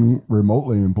working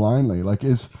remotely and blindly, like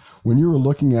when you were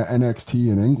looking at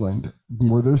NXT in England,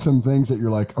 were there some things that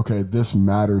you're like, okay, this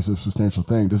matters, a substantial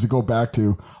thing? Does it go back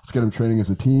to, let's get them training as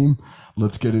a team,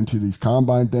 let's get into these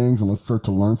combine things, and let's start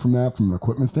to learn from that from an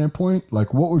equipment standpoint?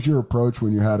 Like, what was your approach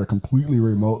when you had a completely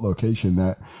remote location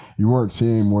that you weren't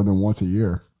seeing more than once a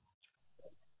year?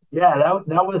 Yeah,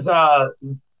 that was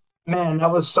man,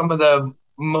 that was some of the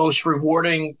most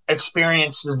rewarding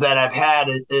experiences that I've had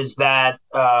is that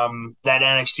that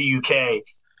NXT UK,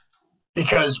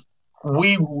 because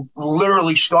we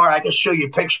literally start I can show you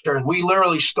pictures. We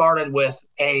literally started with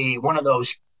a one of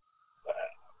those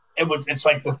it's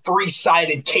like the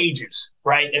three-sided cages,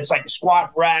 right? It's like a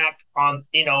squat rack on,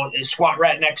 a squat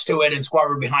rack next to it and squat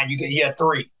rack behind you had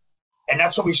three. And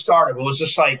that's when we started. It was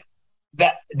just like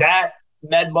that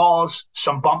med balls,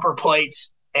 some bumper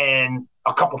plates, and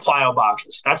a couple plyo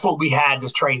boxes. That's what we had to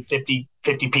train 50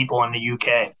 people in the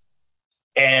UK.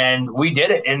 And we did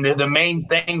it. And the main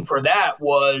thing for that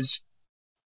was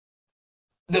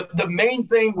the main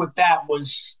thing with that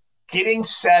was getting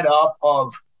set up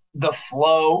of the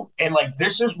flow and like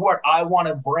this is what I want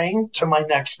to bring to my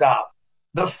next stop.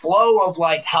 The flow of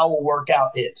like how a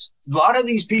workout is. A lot of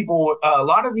these people, a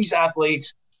lot of these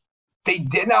athletes, they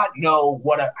did not know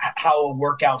how a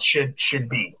workout should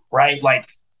be, right? Like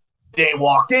they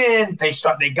walked in, they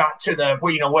got to the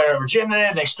whatever gym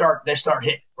they start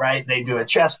hitting, right? They do a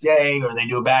chest day or they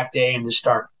do a back day and just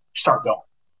start going.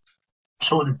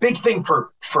 So the big thing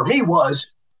for me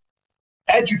was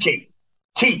educate,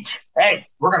 teach. Hey,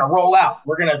 we're gonna roll out.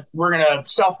 We're gonna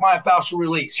self myofascial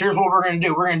release. Here's what we're gonna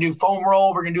do. We're gonna do foam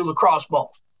roll. We're gonna do lacrosse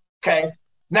balls. Okay.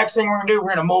 Next thing we're gonna do, we're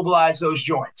gonna mobilize those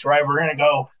joints. Right. We're gonna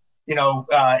go.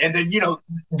 And then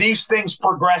these things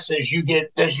progress as you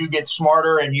get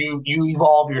smarter and you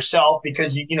evolve yourself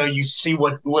because you see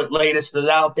what's latest is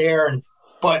out there and.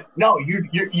 But no,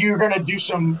 you're going to do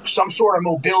some sort of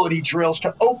mobility drills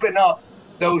to open up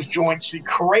those joints to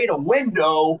create a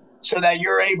window so that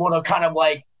you're able to kind of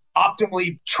like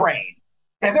optimally train.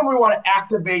 And then we want to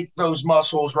activate those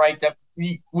muscles, right? That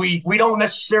we don't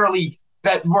necessarily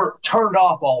that we're turned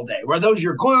off all day. Where those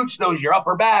your glutes, those your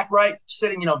upper back, right?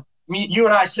 Sitting, you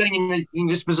and I sitting in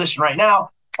this position right now,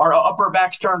 our upper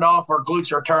back's turned off, our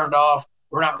glutes are turned off.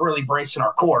 We're not really bracing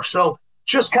our core. So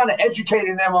just kind of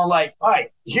educating them on like, all right,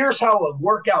 here's how a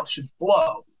workout should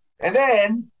flow. And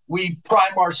then we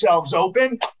prime ourselves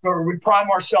open or we prime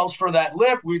ourselves for that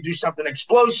lift. We do something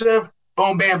explosive,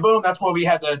 boom, bam, boom. That's why we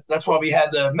had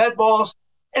the med balls.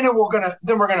 And then we're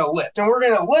gonna lift. And we're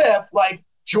gonna lift like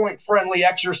joint friendly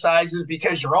exercises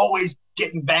because you're always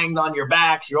getting banged on your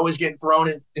backs, you're always getting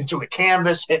thrown into a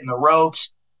canvas, hitting the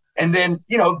ropes. And then,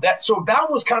 that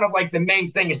was kind of like the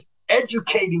main thing is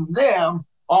educating them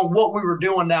on what we were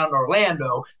doing down in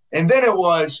Orlando. And then it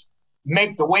was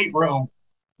make the weight room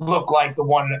look like the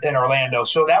one in Orlando.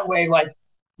 So that way, like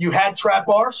you had trap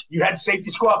bars, you had safety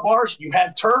squat bars, you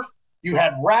had turf, you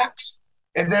had racks.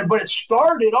 And then, but it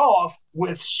started off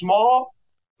with small,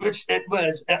 which it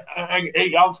was,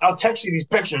 I'll text you these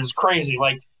pictures. It's crazy.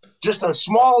 Like just a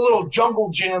small little jungle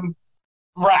gym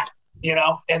rack,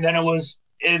 and then it was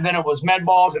med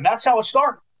balls. And that's how it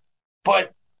started.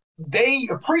 But they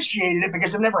appreciated it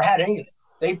because they've never had anything.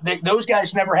 Those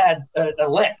guys never had a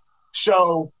lick.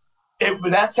 So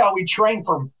that's how we trained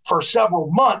for several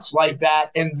months like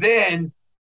that. And then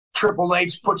Triple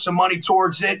H put some money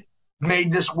towards it,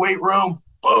 made this weight room.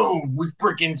 Boom. We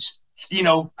freaking,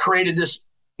 created this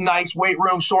nice weight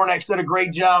room. Sornex did a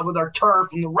great job with our turf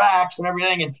and the racks and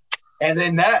everything. And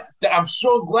then that I'm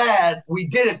so glad we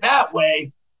did it that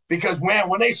way because, man,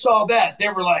 when they saw that, they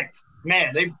were like,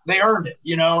 man, they earned it,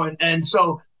 and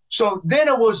so then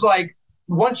it was like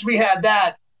once we had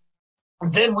that,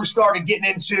 then we started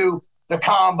getting into the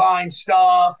combine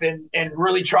stuff and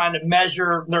really trying to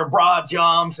measure their broad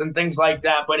jumps and things like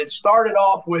that. But it started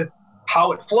off with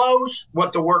how it flows,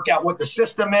 what the workout, what the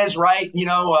system is, right?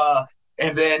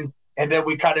 And then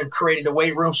we kind of created a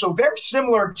weight room. So very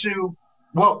similar to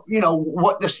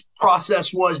what this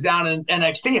process was down in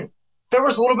NXT. There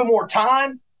was a little bit more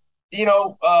time.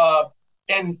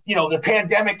 And the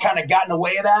pandemic kind of got in the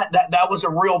way of that was a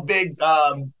real big,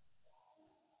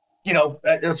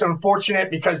 it's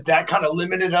unfortunate because that kind of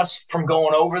limited us from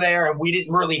going over there and we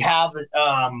didn't really have,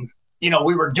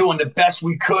 we were doing the best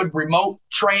we could remote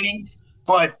training,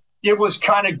 but it was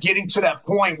kind of getting to that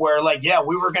point where like, yeah,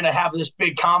 we were going to have this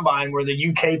big combine where the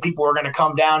UK people were going to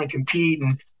come down and compete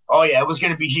and, oh yeah, it was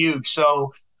going to be huge.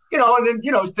 So, and then,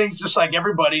 things just like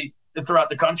everybody throughout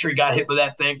the country got hit with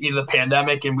that thing, the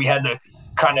pandemic, and we had to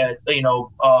kind of,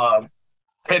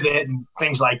 pivot and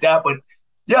things like that. But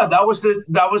yeah, that was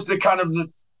the kind of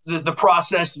the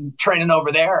process and training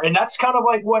over there. And that's kind of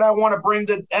like what I want to bring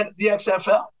to the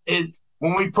XFL.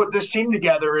 When we put this team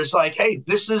together is like, hey,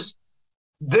 this is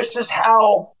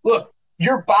how, look,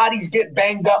 your bodies get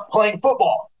banged up playing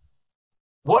football.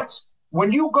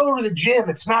 When you go to the gym,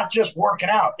 it's not just working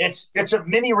out. It's a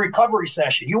mini recovery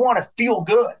session. You want to feel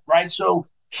good, right? So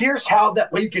here's how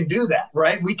that we can do that,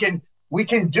 right? We can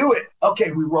do it.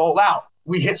 Okay, we roll out,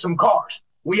 we hit some cars,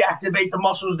 we activate the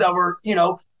muscles that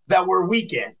we're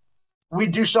weak in. We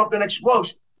do something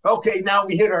explosive. Okay, now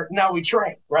we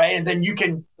train, right? And then you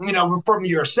can, from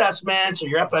your assessments or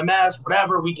your FMS,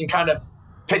 whatever, we can kind of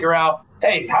figure out,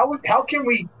 hey, how can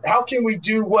we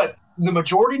do what the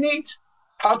majority needs?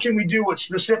 How can we do what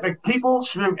specific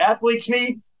athletes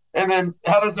need? And then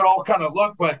how does it all kind of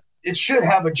look? But it should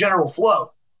have a general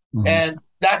flow. Mm-hmm. And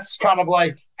that's kind of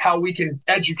like how we can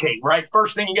educate, right?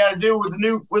 First thing you got to do with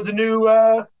the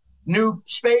new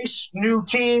space, new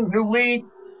team, new league,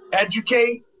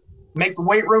 educate, make the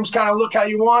weight rooms kind of look how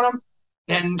you want them.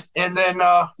 And then,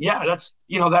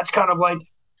 that's kind of like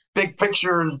big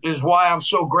picture is why I'm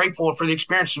so grateful for the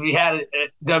experiences we had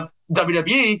at the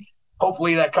WWE.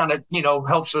 Hopefully that kind of,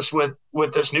 helps us with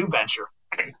this new venture.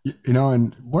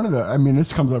 And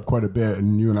this comes up quite a bit,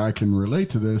 and you and I can relate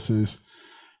to this, is,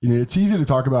 it's easy to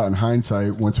talk about in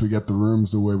hindsight once we get the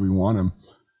rooms the way we want them,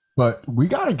 but we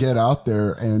got to get out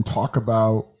there and talk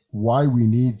about why we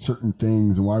need certain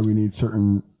things and why we need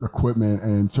certain equipment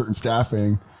and certain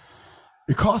staffing.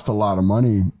 It costs a lot of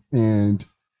money. And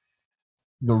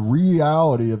the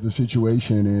reality of the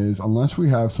situation is, unless we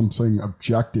have something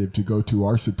objective to go to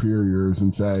our superiors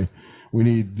and say, we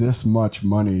need this much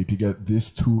money to get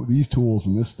these tools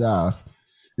and this staff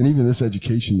and even this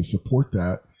education to support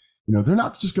that, they're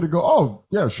not just going to go, oh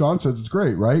yeah, Sean says it's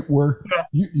great, right? Where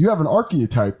you have an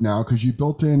archetype now because you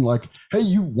built in, like, hey,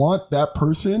 you want that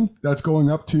person that's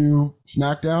going up to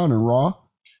SmackDown and Raw.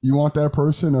 You want that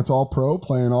person that's all pro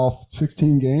playing all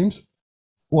 16 games.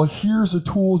 Well, here's the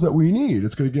tools that we need.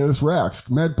 It's going to get us racks,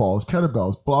 med balls,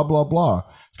 kettlebells, blah, blah, blah.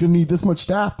 It's going to need this much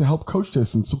staff to help coach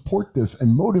this and support this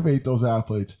and motivate those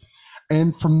athletes.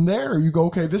 And from there you go,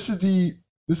 okay, this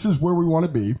is where we want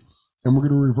to be. And we're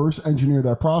going to reverse engineer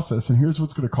that process. And here's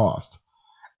what's going to cost.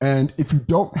 And if you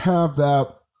don't have that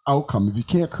outcome, if you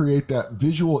can't create that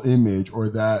visual image or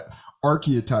that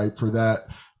archetype for that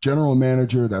general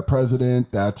manager, that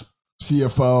president, that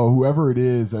CFO, whoever it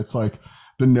is, that's like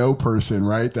the no person,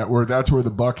 right? That's where the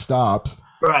buck stops.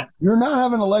 Right. You're not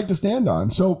having a leg to stand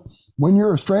on. So when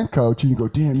you're a strength coach and you go,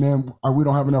 damn, man, we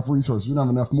don't have enough resources. We don't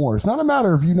have enough more. It's not a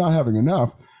matter of you not having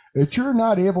enough. It's you're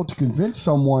not able to convince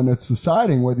someone that's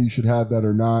deciding whether you should have that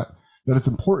or not, that it's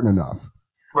important enough.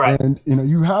 Right. And,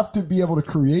 you have to be able to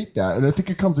create that. And I think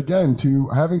it comes again to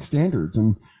having standards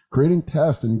and creating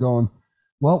tests and going,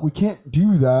 well, we can't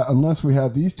do that unless we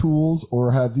have these tools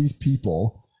or have these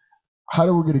people. How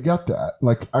are we going to get that?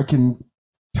 Like, I can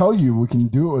tell you we can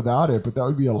do it without it, but that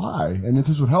would be a lie. And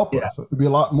this would help us. It would be a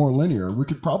lot more linear. We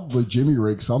could probably Jimmy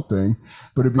rig something,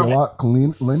 but it'd be a lot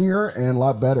linear and a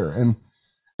lot better. And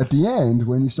at the end,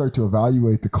 when you start to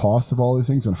evaluate the cost of all these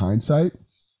things in hindsight,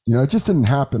 it just didn't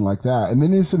happen like that. And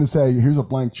then it's going to say, here's a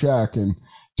blank check and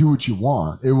do what you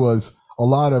want. It was a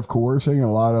lot of coercing and a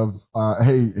lot of,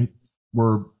 hey,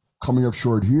 we're coming up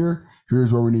short here.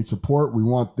 Here's where we need support. We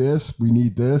want this. We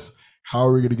need this. How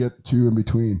are we going to get to in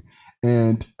between?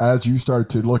 And as you start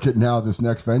to look at now this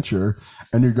next venture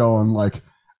and you're going like,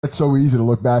 it's so easy to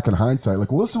look back in hindsight.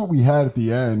 Like, well, this is what we had at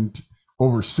the end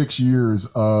over 6 years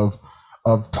of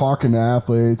talking to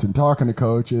athletes and talking to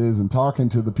coaches and talking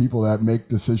to the people that make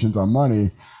decisions on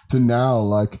money, to now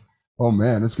like, oh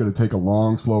man, it's going to take a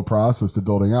long, slow process to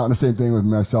building out. And the same thing with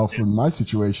myself in my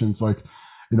situations. Like,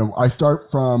 I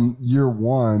start from year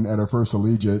one at our first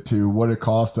Allegiate to what it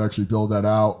costs to actually build that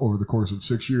out over the course of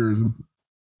 6 years, and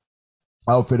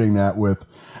outfitting that with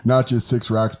not just 6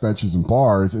 racks, benches, and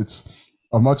bars. It's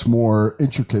a much more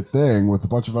intricate thing with a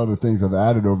bunch of other things I've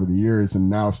added over the years. And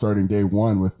now starting day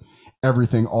one with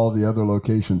everything all the other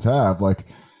locations have, like,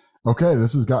 okay,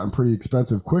 this has gotten pretty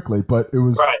expensive quickly, but it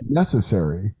was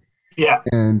necessary. Yeah.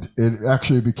 And it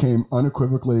actually became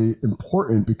unequivocally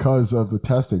important because of the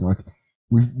testing. Like,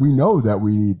 we know that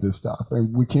we need this stuff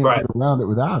and we can't get around it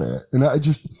without it. And I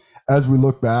just, as we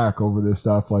look back over this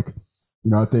stuff, like,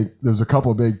 I think there's a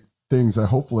couple of big things that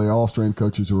hopefully all strength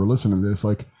coaches who are listening to this,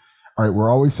 like, all right,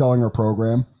 we're always selling our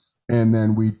program. And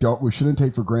then we shouldn't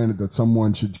take for granted that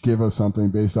someone should give us something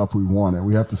based off we want it.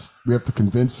 We have to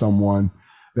convince someone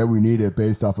that we need it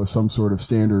based off of some sort of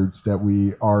standards that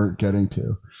we aren't getting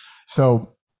to.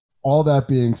 So all that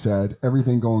being said,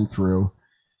 everything going through,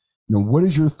 what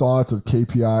is your thoughts of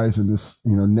KPIs in this,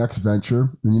 next venture?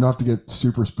 And you don't have to get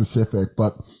super specific,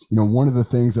 but, one of the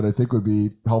things that I think would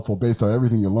be helpful based on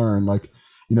everything you learn, like,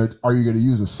 are you going to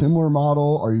use a similar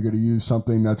model? Are you going to use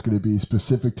something that's going to be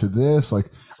specific to this? Like,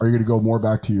 are you going to go more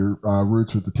back to your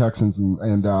roots with the Texans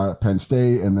and Penn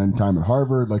State and then time at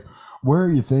Harvard? Like, where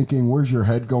are you thinking? Where's your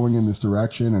head going in this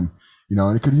direction? And,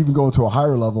 And it could even go to a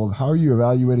higher level of how are you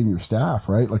evaluating your staff,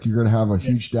 right? Like you're going to have a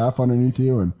huge staff underneath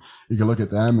you, and you can look at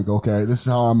them and go, okay, this is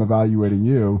how I'm evaluating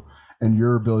you and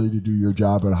your ability to do your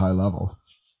job at a high level.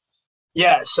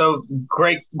 Yeah. So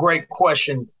great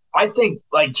question. I think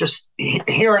like just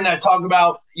hearing that talk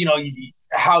about,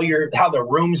 how the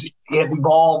rooms have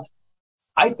evolved.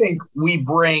 I think we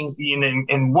bring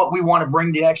and what we want to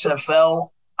bring to XFL.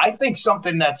 I think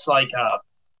something that's like,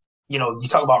 you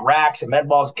talk about racks and med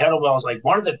balls, kettlebells. Like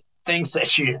one of the things that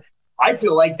I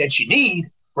feel like that you need,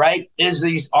 right, is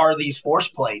these force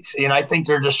plates, and I think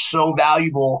they're just so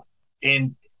valuable.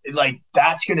 And like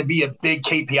that's going to be a big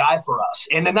KPI for us.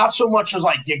 And then not so much as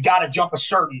like you got to jump a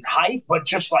certain height, but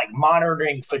just like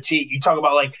monitoring fatigue. You talk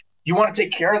about like you want to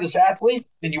take care of this athlete,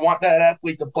 and you want that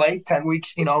athlete to play 10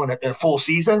 weeks, in a full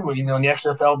season. When in the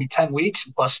XFL will be 10 weeks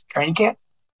plus training camp.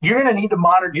 You're going to need to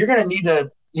monitor. You're going to need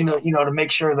to to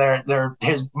make sure they're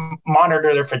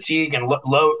monitor their fatigue and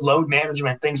load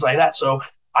management, things like that. So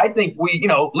I think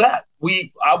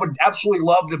I would absolutely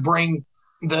love to bring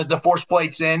the force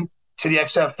plates in to the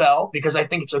XFL because I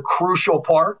think it's a crucial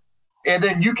part. And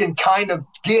then you can kind of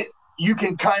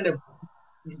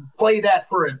play that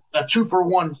for a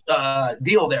 2-for-1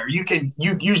 deal there. You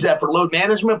use that for load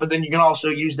management, but then you can also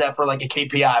use that for like a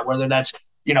KPI, whether that's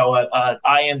a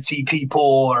IMTP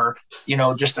pull or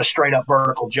just a straight up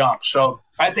vertical jump. So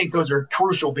I think those are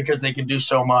crucial because they can do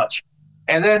so much.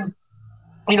 And then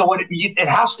you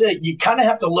kind of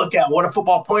have to look at what a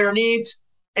football player needs.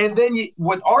 And then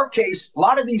with our case, a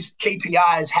lot of these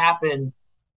KPIs happen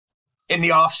in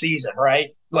the off season,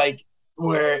 right? Like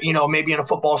where, maybe in a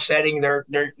football setting, they're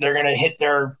going to hit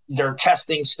their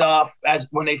testing stuff as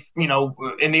when they,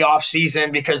 in the off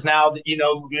season, because now that,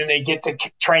 when they get to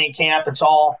training camp, it's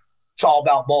all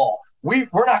about ball. We're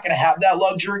not going to have that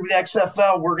luxury with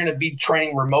XFL. We're going to be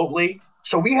training remotely.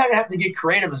 So we have to get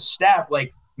creative as a staff.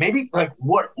 Like maybe like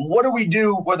what do we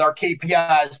do with our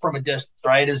KPIs from a distance,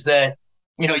 right? Is that,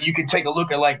 you can take a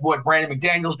look at like what Brandon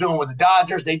McDaniel's doing with the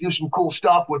Dodgers. They do some cool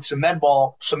stuff with some med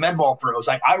ball throws.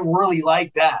 Like I really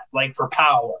like that, like for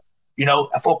power.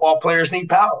 Football players need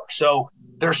power. So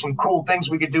there's some cool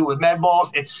things we could do with med balls.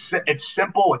 It's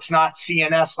simple. It's not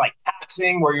CNS like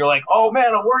taxing where you're like, oh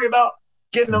man, I'm worried about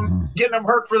getting them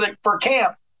hurt for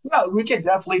camp. No, we can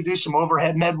definitely do some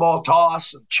overhead med ball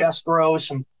toss, some chest throws,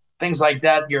 some things like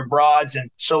that, your broads.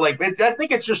 And so like I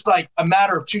think it's just like a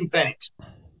matter of two things.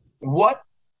 What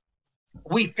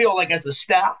we feel like as a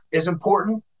staff is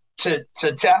important to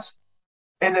test,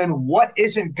 and then what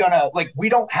isn't gonna, like we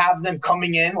don't have them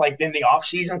coming in like in the off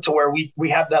season to where we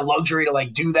have that luxury to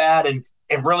like do that and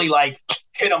really like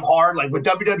hit them hard. Like with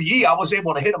WWE, I was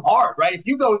able to hit them hard, right? If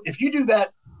you do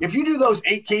those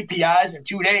 8 KPIs in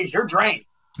 2 days, you're drained.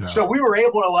 Yeah. So we were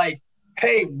able to like,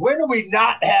 hey, when do we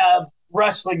not have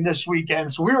wrestling this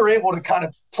weekend? So we were able to kind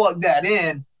of plug that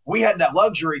in. We had that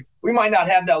luxury. We might not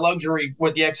have that luxury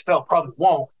with the XFL, probably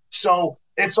won't. So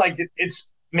it's like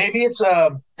maybe it's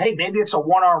a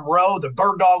 1-arm row, the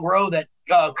bird dog row that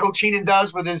Coach Heenan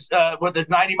does with his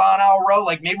 90-mile-an-hour row.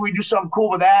 Like maybe we do something cool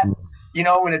with that,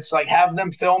 and it's like have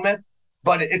them film it.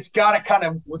 But it's got to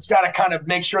kind of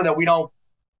make sure that we don't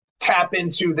tap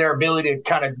into their ability to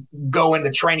kind of go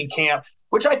into training camp,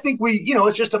 which I think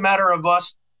it's just a matter of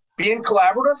us being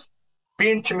collaborative,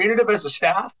 being communicative as a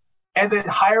staff, and then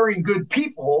hiring good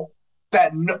people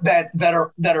that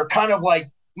are kind of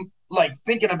like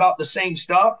thinking about the same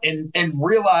stuff and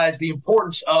realize the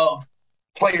importance of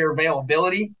player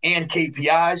availability and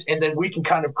KPIs, and then we can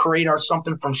kind of create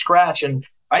something from scratch. And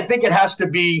I think it has to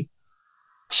be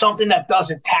something that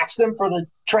doesn't tax them for the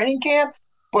training camp,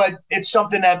 but it's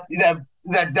something that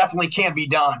definitely can be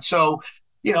done. So,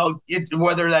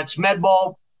 whether that's med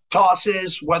ball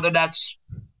tosses, whether that's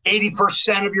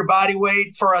 80% of your body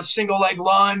weight for a single leg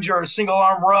lunge or a single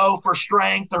arm row for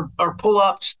strength or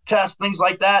pull-ups test, things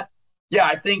like that. Yeah,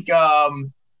 I think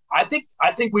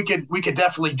we could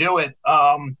definitely do it.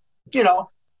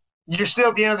 You're still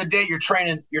at the end of the day, you're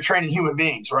training human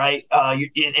beings, right?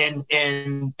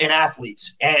 In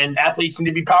athletes, and athletes need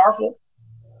to be powerful.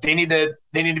 They need to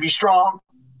be strong.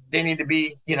 They need to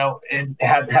be, and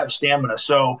have stamina.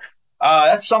 So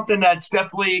that's something that's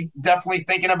definitely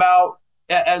thinking about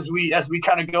as we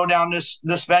kind of go down this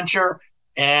venture,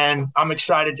 and I'm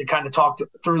excited to kind of talk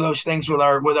through those things with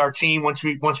our team once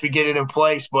we get it in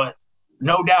place. But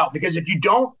no doubt, because if you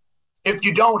don't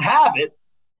have it,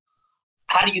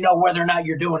 how do you know whether or not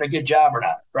you're doing a good job or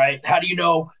not, right? How do you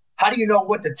know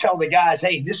what to tell the guys?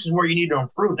 Hey, this is where you need to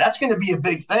improve. That's going to be a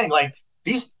big thing. Like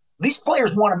these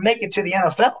players want to make it to the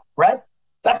NFL, right?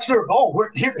 That's their goal.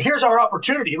 Here's our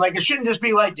opportunity. Like it shouldn't just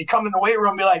be like you come in the weight room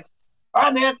and be like, all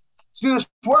right, man, let's do this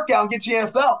workout and get to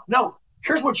the NFL. No,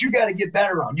 here's what you got to get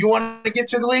better on. You want to get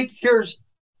to the league? Here's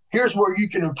where you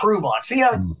can improve on. See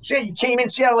how you came in,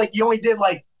 see how like you only did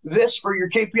like this for your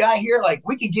KPI here? Like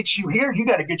we can get you here. You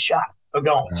got a good shot of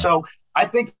going. Yeah. So I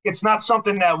think it's not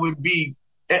something that would be,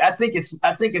 I think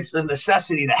it's a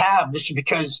necessity to have just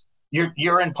because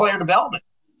you're in player development.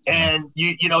 And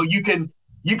you can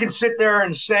sit there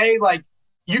and say, like,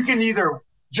 you can either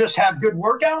just have good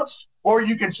workouts or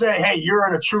you can say, hey, you're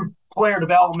in a true player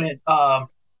development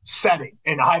setting,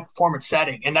 in a high performance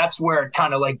setting. And that's where it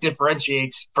kind of like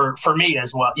differentiates for me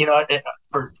as well,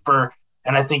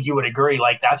 and I think you would agree,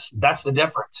 like that's the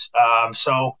difference.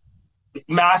 So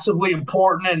massively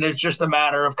important. And it's just a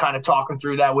matter of kind of talking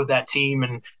through that with that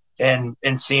team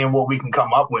and seeing what we can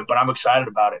come up with, but I'm excited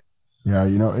about it. Yeah.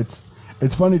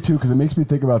 It's funny too, because it makes me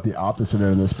think about the opposite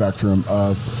end of the spectrum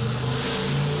of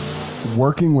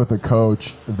working with a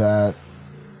coach that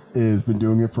has been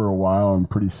doing it for a while and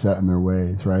pretty set in their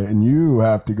ways, right? And you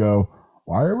have to go,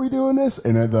 why are we doing this?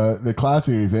 And the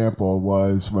classic example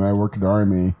was when I worked at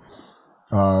Army,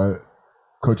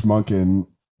 Coach Monken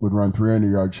would run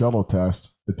 300-yard shuttle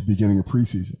tests at the beginning of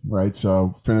preseason, right?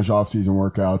 So finish off-season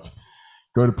workouts,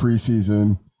 go to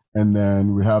preseason, and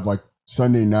then we'd have like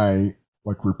Sunday night,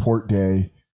 like report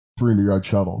day, 300-yard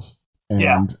shuttles.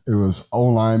 And it was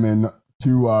O-lineman,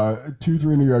 two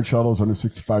 300-yard shuttles under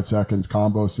 65 seconds,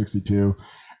 combo 62,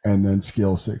 and then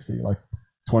skill 60, like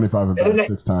 25 of them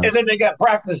 6 times. And then they got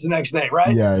practice the next day,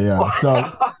 right? Yeah.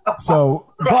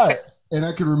 So, but, and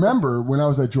I could remember when I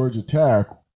was at Georgia Tech,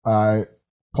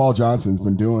 Paul Johnson's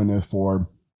been doing this for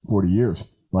 40 years,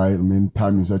 right? I mean,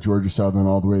 time he was at Georgia Southern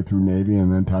all the way through Navy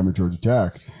and then time at Georgia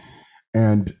Tech.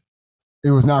 And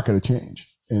it was not going to change.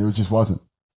 And it just wasn't.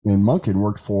 And Monken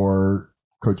worked for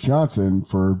Coach Johnson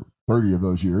for 30 of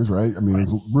those years, right? I mean, it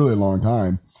was a really long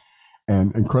time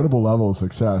and incredible level of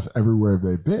success everywhere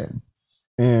they've been.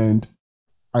 And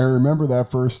I remember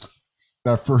that first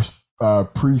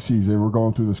preseason, we're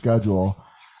going through the schedule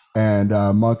and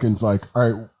Monken's like,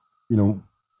 all right,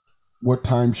 what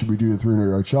time should we do the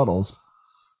 300-yard shuttles?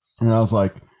 And I was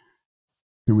like,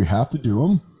 do we have to do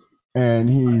them? And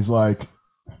he's like,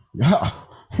 yeah,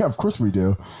 of course we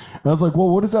do. And I was like, well,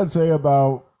 what does that say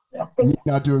about me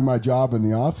not doing my job in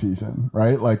the off season,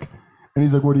 right? Like, and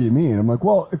he's like, what do you mean? I'm like,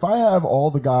 well, if I have all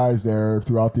the guys there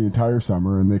throughout the entire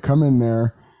summer and they come in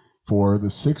there for the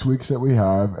 6 weeks that we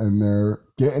have and they're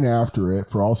getting after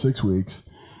it for all 6 weeks,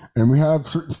 and we have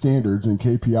certain standards and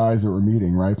KPIs that we're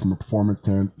meeting, right? From a performance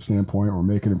standpoint, we're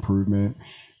making improvement.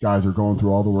 Guys are going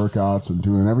through all the workouts and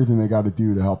doing everything they got to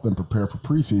do to help them prepare for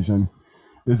preseason.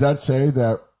 Does that say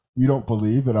that you don't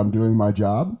believe that I'm doing my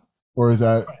job? Or is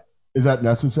that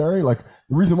necessary? Like,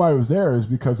 the reason why I was there is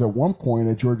because at one point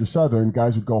at Georgia Southern,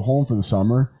 guys would go home for the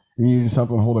summer and you needed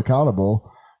something to hold accountable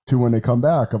to when they come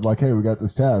back of like, hey, we got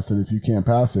this test. And if you can't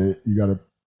pass it, you got to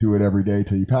do it every day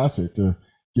till you pass it to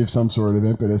give some sort of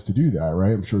impetus to do that,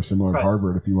 right? I'm sure similar to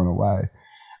Harvard if you went away.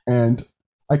 And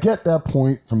I get that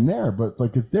point from there, but it's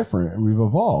like, it's different and we've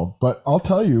evolved. But I'll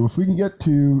tell you, if we can get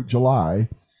to July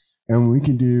and we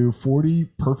can do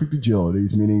 40 perfect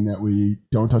agilities, meaning that we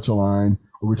don't touch a line,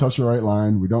 or we touch the right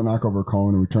line, we don't knock over a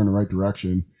cone, and we turn the right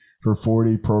direction for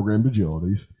 40 programmed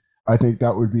agilities, I think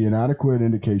that would be an adequate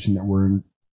indication that we're in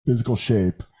physical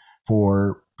shape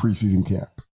for preseason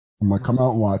camp. I'm like, come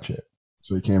out and watch it.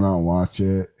 So he came out and watched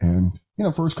it, and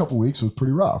first couple of weeks was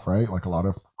pretty rough, right? Like a lot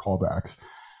of callbacks.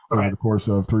 Over the course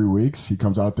of 3 weeks, he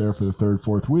comes out there for the third,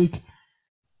 fourth week.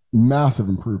 Massive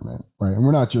improvement, right? And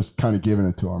we're not just kind of giving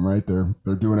it to them, right? They're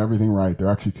doing everything right. They're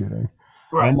executing.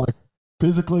 Right. I'm like,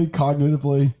 physically,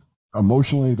 cognitively,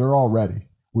 emotionally, they're all ready.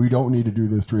 We don't need to do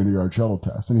this 300-yard shuttle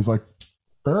test. And he's like,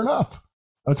 fair enough.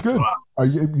 That's good. Wow.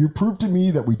 You proved to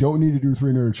me that we don't need to do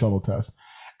 300-yard shuttle test.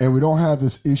 And we don't have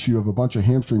this issue of a bunch of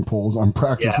hamstring pulls on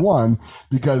practice one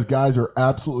because guys are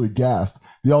absolutely gassed.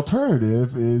 The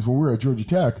alternative is when we were at Georgia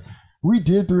Tech, we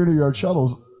did 300-yard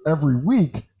shuttles every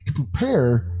week to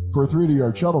prepare for a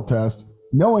 300-yard shuttle test,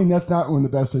 knowing that's not in the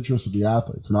best interest of the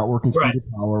athletes. We're not working speed to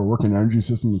power, working energy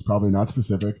system that's probably not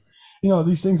specific.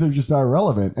 These things are just not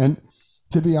relevant. And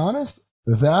to be honest,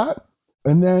 that,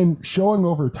 and then showing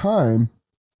over time,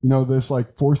 this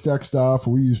like four stack stuff,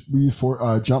 we use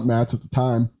jump mats at the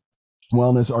time,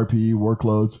 wellness, RPE,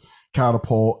 workloads,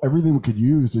 catapult, everything we could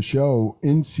use to show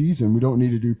in season. We don't need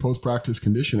to do post-practice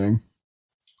conditioning.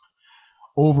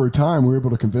 Over time, we were able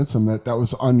to convince them that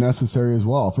was unnecessary as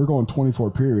well. If we're going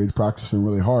 24 periods, practicing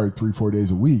really hard, 3-4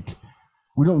 days a week,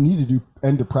 we don't need to do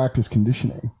end of practice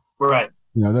conditioning. Right.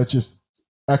 That's just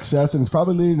excess, and it's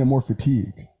probably leading to more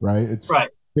fatigue, right?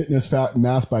 fitness fat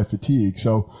masked by fatigue.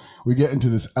 So we get into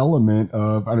this element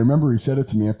of, I remember he said it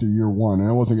to me after year one, and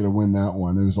I wasn't going to win that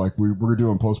one. It was like we're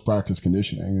doing post practice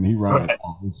conditioning, and he ran it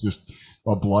off. It was just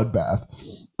a bloodbath.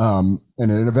 And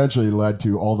it eventually led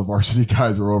to all the varsity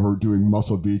guys were over doing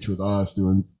Muscle Beach with us,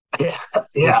 doing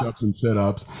push-ups and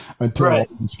sit-ups, until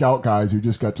the scout guys who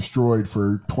just got destroyed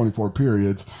for 24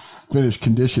 periods finished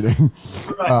conditioning.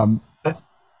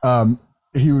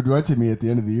 He would write to me at the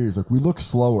end of the year. He's like, we look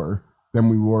slower than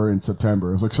we were in September.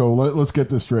 I was like, so let's get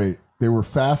this straight. They were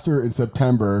faster in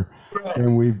September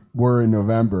than we were in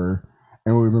November.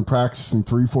 And we've been practicing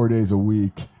 3-4 days a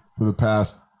week for the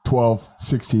past 12,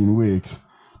 16 weeks.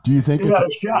 Do you think it's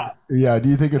a shot? Yeah. Do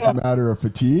you think it's a matter of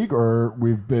fatigue, or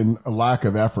we've been a lack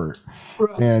of effort?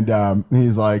 And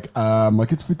he's like,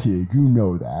 it's fatigue. You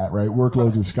know that, right?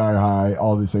 Workloads are sky high,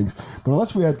 all these things. But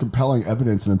unless we had compelling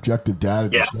evidence and objective data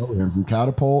to show him from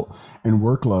Catapult and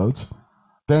workloads,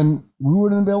 then we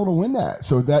wouldn't be able to win that.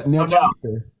 So that next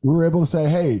year, we were able to say,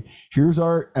 hey, here's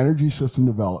our energy system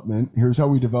development. Here's how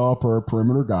we develop our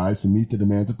perimeter guys to meet the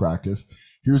demands of practice.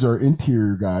 Here's our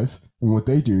interior guys and what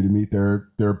they do to meet their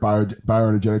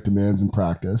bioenergetic demands in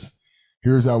practice.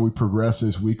 Here's how we progress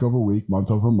this week over week,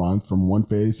 month over month, from one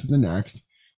phase to the next.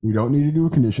 We don't need to do a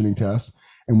conditioning test,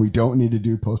 and we don't need to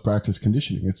do post-practice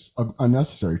conditioning. It's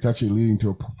unnecessary. It's actually leading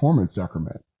to a performance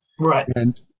decrement. Right.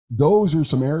 And those are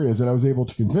some areas that I was able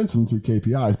to convince them through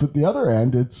KPIs. But the other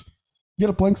end, it's you get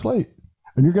a blank slate.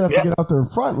 And you're going to have to get out there in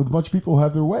front with a bunch of people who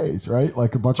have their ways, right?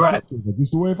 Like a bunch of coaches. Like, this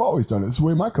is the way I've always done it. This is the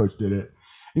way my coach did it.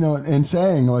 And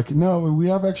saying like, no, we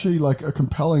have actually like a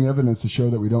compelling evidence to show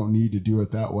that we don't need to do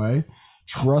it that way.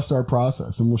 Trust our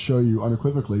process, and we'll show you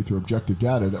unequivocally through objective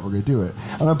data that we're going to do it.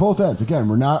 And on both ends, again,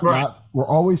 we're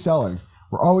always selling.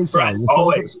 We're always selling.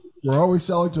 We're always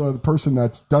selling to the person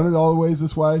that's done it all the ways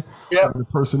this way. Or the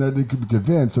person that could be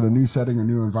convinced in a new setting or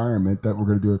new environment that we're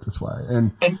going to do it this way.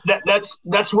 And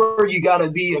that's where you got to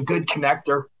be a good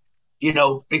connector,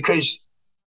 because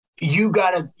you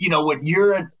got to,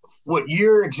 what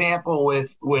your example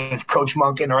with Coach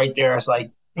Monken right there is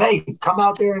like, hey, come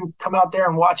out there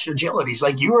and watch agilities.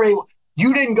 Like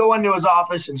you didn't go into his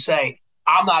office and say,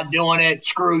 I'm not doing it.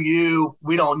 Screw you.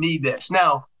 We don't need this.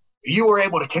 No, you were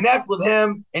able to connect with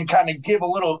him and kind of give a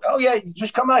little, oh yeah,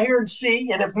 just come out here and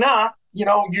see. And if not,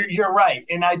 you're right.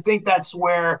 And I think that's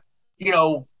where,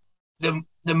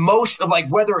 the most of, like,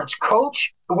 whether it's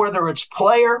coach, whether it's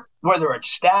player, whether it's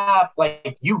staff,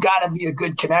 like, you got to be a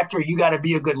good connector. You got to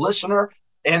be a good listener.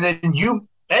 And then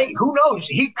hey, who knows?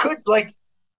 He could, like,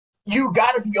 you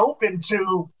got to be open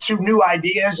to new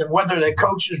ideas and whether the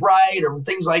coach is right or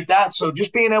things like that. So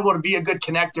just being able to be a good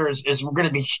connector is going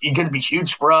to be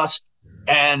huge for us.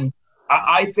 And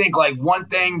I think, like, one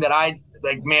thing that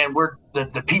we're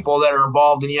the people that are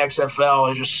involved in the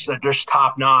XFL is just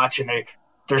top notch, and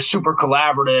they're super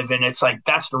collaborative. And it's like,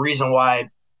 that's the reason why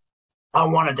I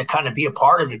wanted to kind of be a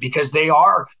part of it, because they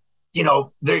are,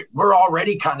 we're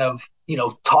already kind of,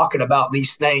 talking about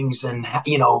these things, and,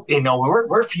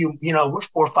 we're 4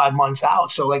 or 5 months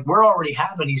out. So, like, we're already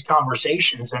having these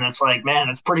conversations, and it's like, man,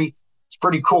 it's pretty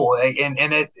cool.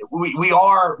 And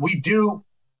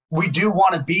we do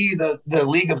want to be the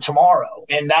league of tomorrow.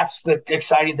 And that's the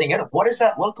exciting thing. What does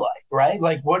that look like? Right.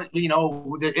 Like, what,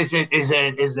 is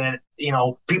it,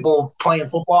 people playing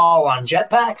football on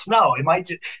jetpacks? No,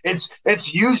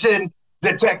 it's using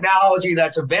the technology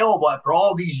that's available after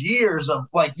all these years of,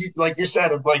 like you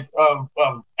said, of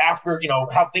after,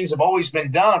 how things have always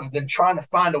been done, and then trying to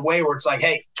find a way where it's like,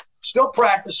 hey, still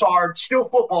practice hard, still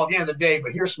football at the end of the day,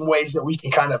 but here's some ways that we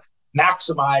can kind of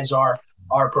maximize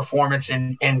our performance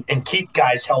and keep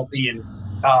guys healthy. And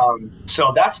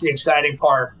so that's the exciting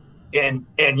part. And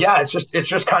yeah, it's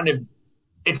just kind of,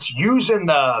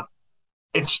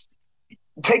 it's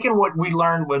taking what we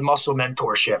learned with muscle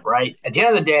mentorship, right? At the end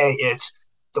of the day, it's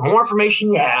the more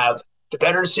information you have, the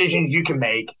better decisions you can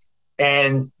make.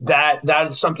 And that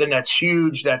is something that's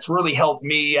huge. That's really helped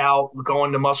me out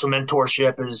going to muscle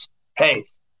mentorship is, hey,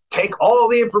 take all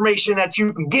the information that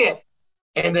you can get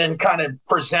and then kind of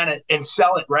present it and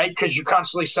sell it, right? Because you're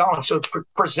constantly selling. So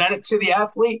present it to the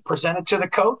athlete, present it to the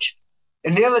coach.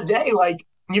 And the other day, like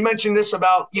you mentioned this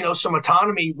about, some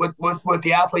autonomy with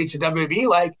the athletes at WWE,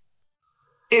 like,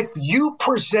 if you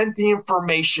present the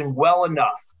information well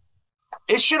enough,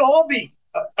 it should all be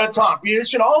autonomous. It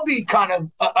should all be kind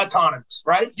of autonomous,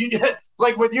 right?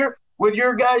 Like with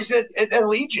your guys at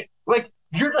Legion, like,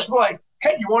 you're just like,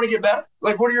 hey, you want to get better?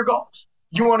 Like, what are your goals?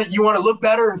 You want to look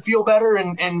better and feel better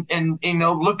and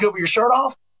look good with your shirt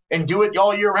off and do it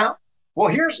all year round? Well,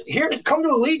 here's come to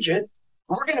Allegiant.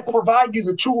 We're going to provide you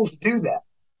the tools to do that,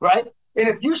 right? And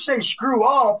if you say screw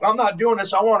off, I'm not doing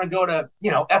this, I want to go to,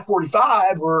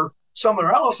 F45 or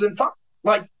somewhere else, then fine.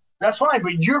 Like, that's fine.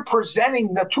 But you're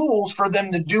presenting the tools for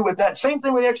them to do with that. Same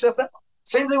thing with XFL.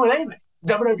 Same thing with anything.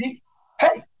 WWE.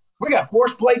 Hey, we got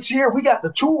force plates here. We got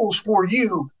the tools for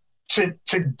you to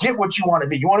get what you want to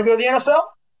be. You want to go to the NFL?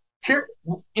 Here,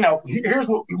 here's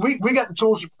what we got the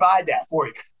tools to provide that for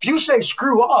you. If you say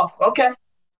screw off, okay.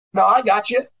 No, I got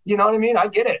you. You know what I mean? I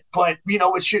get it. But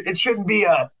it shouldn't be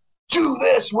a do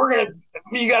this.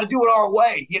 You got to do it our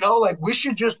way. Like we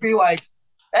should just be like,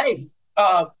 hey,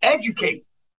 educate.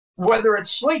 Whether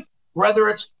it's sleep, whether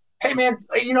it's, hey man,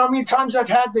 how many times I've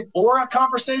had the aura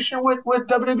conversation with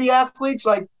WWE athletes,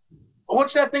 like,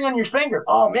 what's that thing on your finger?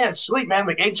 Oh man, sleep, man.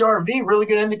 Like HRV, really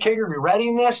good indicator of your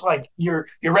readiness. Like your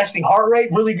resting heart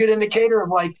rate, really good indicator of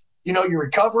like, your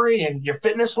recovery and your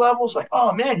fitness levels. Like,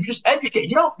 oh man, you just educate.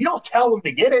 You don't tell them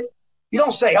to get it. You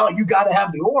don't say, oh, you got to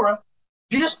have the aura.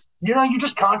 You just, you're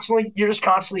just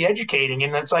constantly educating.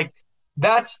 And it's like,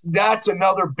 that's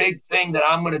another big thing that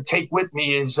I'm going to take with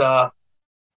me is,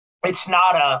 it's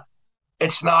not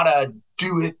a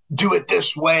do it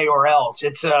this way or else.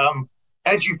 It's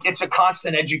a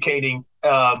constant educating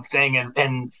thing,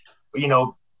 and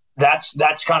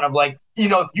that's kind of like,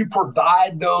 if you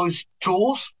provide those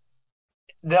tools,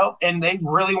 they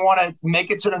really want to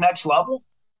make it to the next level,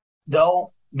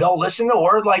 they'll listen to,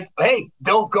 or like, hey,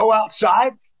 they'll go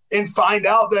outside and find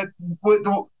out that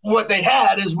what they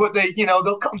had is what they,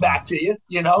 they'll come back to you,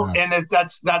 Right. and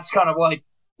that's kind of like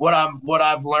what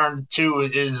I've learned too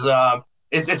is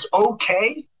it's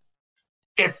okay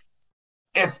if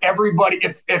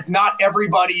not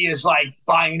everybody is like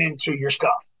buying into your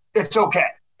stuff. It's okay.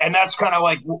 And that's kind of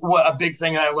like what a big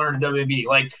thing I learned in WB.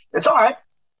 Like, it's all right.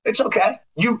 It's okay.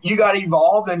 You got to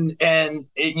evolve, and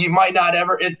you might not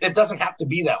ever. It doesn't have to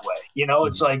be that way.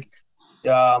 It's like,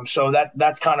 so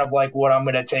that's kind of like what I'm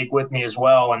going to take with me as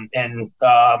well. And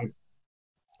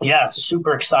yeah, it's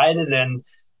super excited. And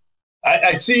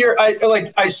I see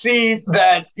I see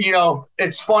that,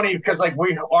 it's funny because like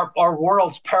our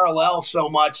worlds parallel so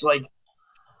much. Like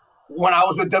when I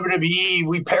was with WWE,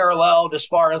 we paralleled as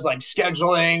far as like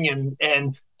scheduling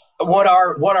and what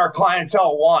our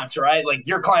clientele wants, right? Like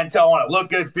your clientele want to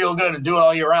look good, feel good, and do it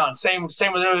all year round. Same with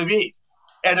WWE.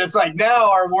 And it's like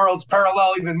now our worlds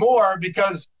parallel even more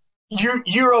because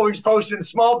you're always posting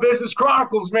Small Business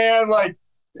Chronicles, man. Like,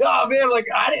 oh man, like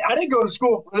I didn't go to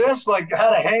school for this. Like, how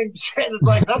to hang shit. It's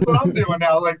like that's what I'm doing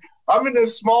now. Like, I'm in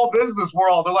this small business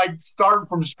world to like start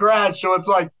from scratch. So it's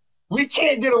like we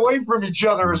can't get away from each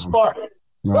other as far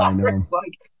as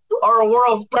like our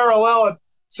worlds parallel.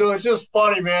 So it's just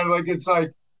funny, man. Like it's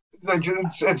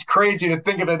crazy to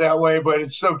think of it that way, but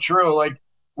it's so true. Like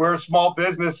we're a small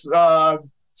business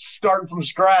starting from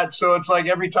scratch. So it's like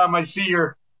every time I see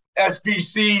your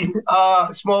SBC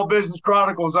Small Business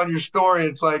Chronicles on your story,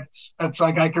 it's like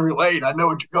I can relate. I know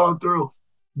what you're going through.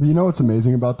 But what's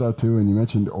amazing about that too, and you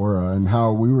mentioned aura and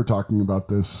how we were talking about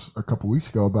this a couple weeks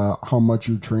ago about how much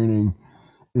your training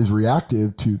is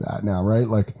reactive to that now, right?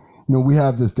 Like, we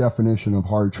have this definition of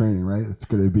hard training, right? It's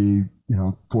going to be,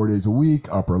 4 days a week,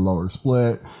 upper lower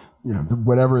split,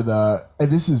 whatever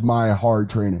this is my hard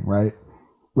training, right?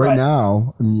 Right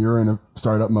now, I mean, you're in a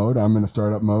startup mode. I'm in a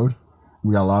startup mode.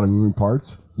 We got a lot of moving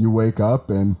parts. You wake up,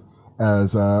 and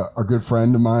as a good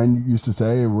friend of mine used to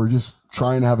say, we're just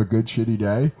trying to have a good shitty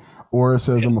day. Aura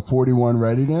says I'm a 41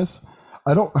 readiness.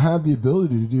 I don't have the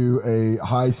ability to do a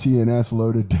high CNS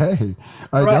loaded day.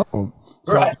 I don't.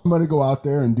 So I'm going to go out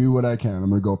there and do what I can. I'm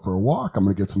going to go for a walk. I'm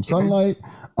going to get some sunlight.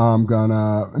 I'm going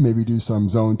to maybe do some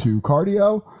zone 2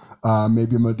 cardio.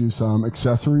 Maybe I'm going to do some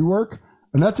accessory work.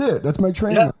 And that's it. That's my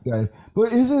training day.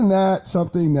 But isn't that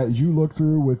something that you look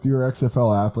through with your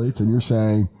XFL athletes and you're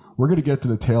saying, we're going to get to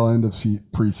the tail end of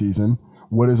preseason.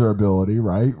 What is our ability,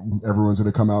 right? Everyone's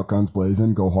going to come out guns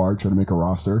blazing, go hard, try to make a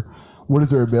roster. What is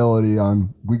their ability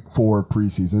on week 4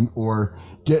 preseason or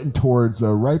getting towards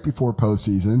right before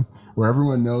postseason where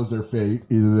everyone knows their fate?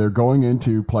 Either they're going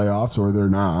into playoffs or they're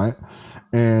not.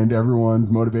 And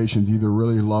everyone's motivation is either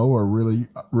really low or really,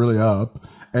 really up.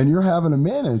 And you're having to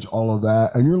manage all of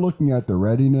that. And you're looking at their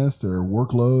readiness, their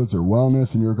workloads, their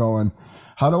wellness. And you're going,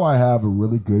 how do I have a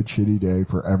really good shitty day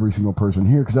for every single person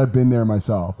here? Because I've been there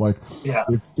myself. Like,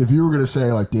 if you were going to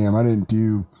say, like, damn, I didn't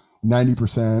do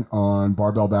 90% on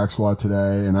barbell back squat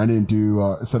today, and I didn't do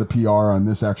a set of PR on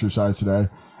this exercise today,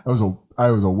 I was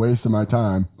a waste of my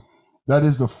time. That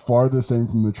is the farthest thing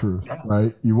from the truth,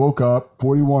 right? You woke up,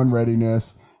 41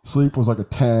 readiness, sleep was like a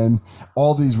 10,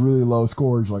 all these really low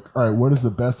scores. Like, all right, what is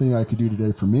the best thing I could do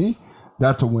today for me?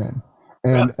 That's a win.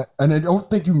 And I don't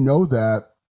think you know that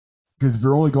Because if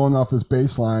you're only going off this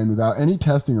baseline without any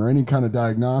testing or any kind of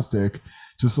diagnostic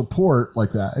to support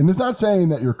like that, and it's not saying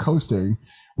that you're coasting.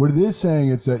 What it is saying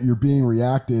is that you're being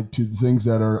reactive to the things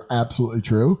that are absolutely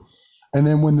true. And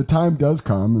then when the time does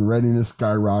come and readiness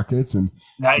skyrockets and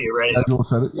now you're ready.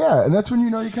 Yeah, and that's when you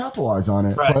capitalize on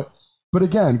it. Right. But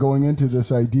again, going into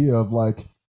this idea of like,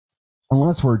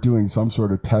 unless we're doing some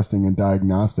sort of testing and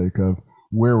diagnostic of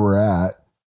where we're at,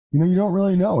 you don't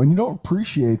really know, and you don't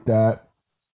appreciate that,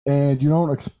 and you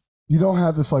don't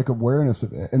have this like awareness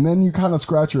of it, and then you kind of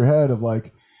scratch your head of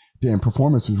like, damn,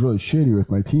 performance was really shitty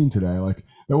with my team today. Like,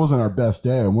 that wasn't our best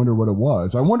day. I wonder what it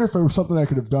was. I wonder if there was something I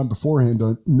could have done beforehand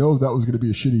to know that was going to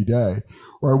be a shitty day.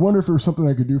 Or I wonder if there was something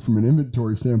I could do from an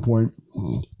inventory standpoint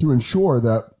to ensure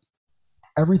that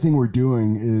everything we're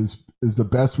doing is the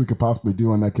best we could possibly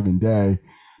do on that given day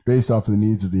based off of the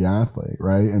needs of the athlete,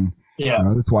 right? And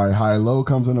that's why high-low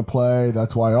comes into play.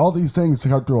 That's why all these things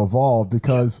have to evolve,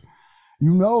 because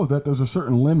that there's a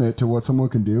certain limit to what someone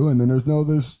can do, and then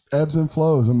there's ebbs and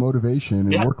flows and motivation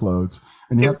and workloades.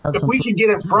 And if we can get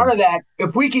in front of that,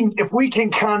 if we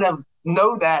can kind of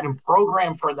know that and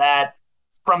program for that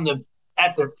from the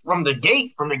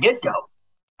get-go,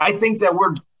 I think that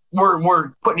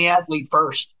we're putting the athlete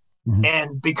first. Mm-hmm.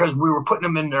 And because we were putting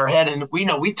them in their head, and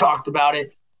we talked about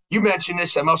it. You mentioned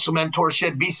this at Muscle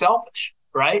Mentorship, be selfish,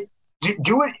 right?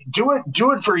 Do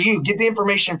it for you. Get the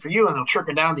information for you, and it'll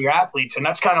trickle down to your athletes. And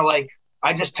that's kind of like,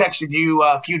 I just texted you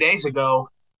a few days ago,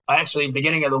 actually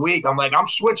beginning of the week. I'm like, I'm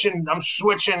switching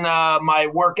my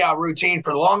workout routine.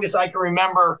 For the longest I can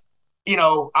remember,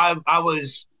 I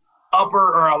was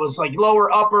I was like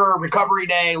lower upper recovery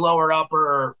day, lower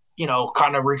upper,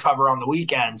 kind of recover on the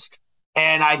weekends.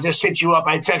 And I just hit you up.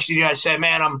 I texted you. I said,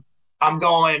 man, I'm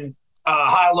going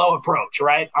high-low approach,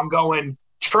 right? I'm going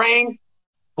train,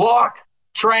 walk,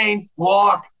 train,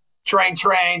 walk,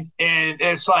 train. And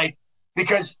it's like,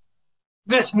 because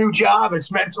this new job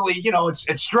is mentally,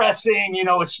 it's stressing,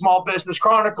 it's Small Business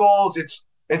Chronicles.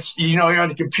 It's you're on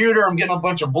the computer. I'm getting a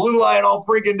bunch of blue light all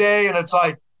freaking day. And it's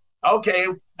like, okay.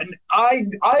 And I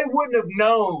wouldn't have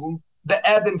known the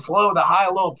ebb and flow, the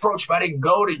high-low approach, if I didn't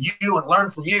go to you and learn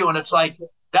from you. And it's like,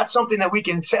 that's something that we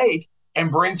can take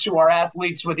and bring to our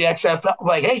athletes with the XFL.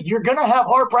 Like, hey, you're going to have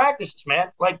hard practices,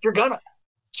 man. Like, you're going to.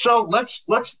 So let's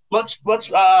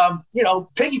piggyback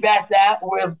that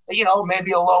with,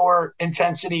 maybe a lower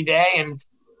intensity day. And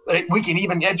we can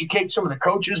even educate some of the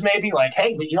coaches, maybe like,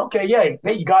 hey, hey,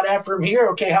 you got after him here.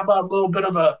 Okay, how about a little bit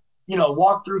of a,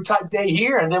 walkthrough type day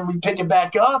here, and then we pick it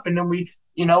back up, and then we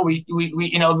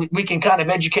can kind of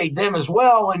educate them as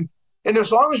well. And as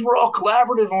long as we're all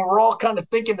collaborative and we're all kind of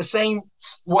thinking the same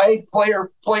way, player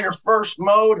first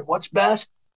mode, what's best,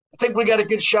 I think we got a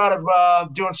good shot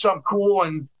of doing something cool.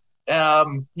 And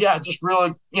just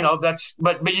really,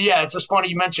 it's just funny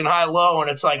you mentioned high-low, and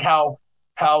it's like how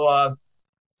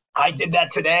I did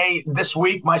that this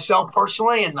week myself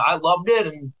personally, and I loved it.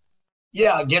 And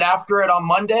get after it on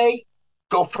Monday,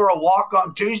 go for a walk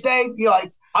on Tuesday.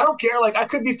 I don't care. Like, I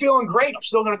could be feeling great. I'm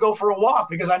still going to go for a walk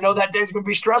because I know that day's going to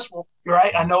be stressful.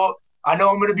 Right? I know I'm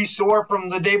going to be sore from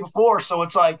the day before. So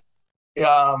it's like,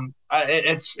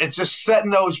 it's just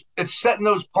setting those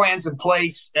plans in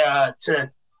place to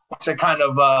kind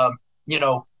of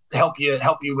help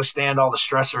you withstand all the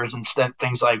stressors and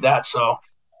things like that. So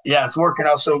it's working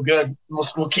out so good.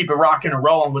 We'll keep it rocking and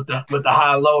rolling with the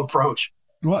high-low approach.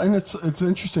 Well, and it's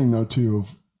interesting though too,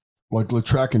 of like the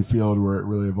track and field where it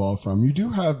really evolved from. You do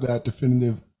have that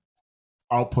definitive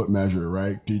output measure,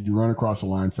 right? Did you run across the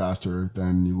line faster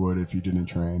than you would if you didn't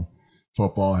train?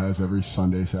 Football has every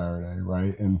Sunday, Saturday,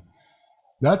 right? And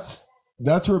that's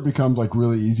where it becomes like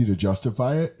really easy to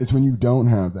justify it. It's when you don't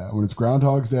have that. When it's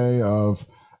Groundhog's Day of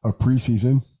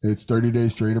preseason, it's 30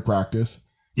 days straight of practice.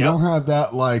 You don't have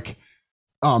that like,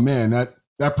 oh man,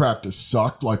 that practice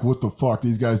sucked. Like, what the fuck?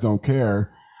 These guys don't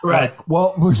care. Right. Like,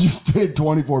 well, we just did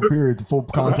 24 periods of full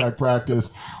contact practice.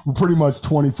 Pretty much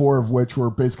 24 of which were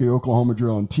basically Oklahoma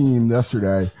drill and team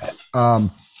yesterday.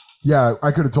 I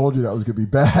could have told you that was going to be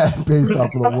bad based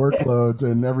off of the workloads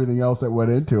and everything else that went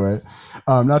into it.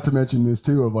 Not to mention this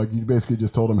too, of like, you basically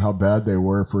just told them how bad they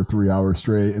were for 3 hours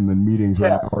straight, and then meetings were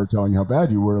an hour telling you how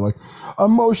bad you were. Like,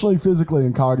 emotionally, physically,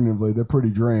 and cognitively, they're pretty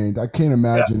drained. I can't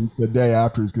imagine the day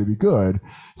after is going to be good.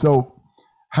 So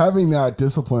having that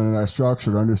discipline and that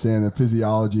structure to understand that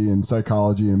physiology and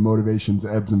psychology and motivations,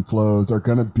 ebbs and flows are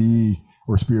going to be,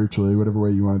 or spiritually, whatever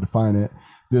way you want to define it,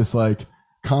 this like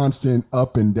constant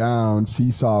up and down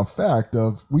seesaw effect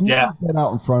of, we need to get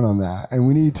out in front on that. And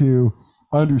we need to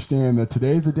understand that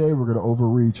today's the day we're going to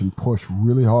overreach and push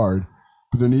really hard,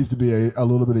 but there needs to be a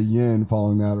little bit of yin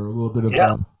following that, or a little bit of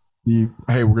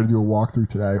hey, we're going to do a walkthrough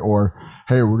today, or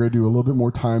hey, we're going to do a little bit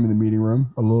more time in the meeting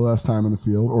room, a little less time on the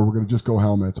field, or we're going to just go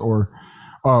helmets, or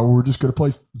we're just going to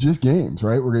play just games,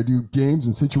 right? We're going to do games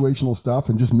and situational stuff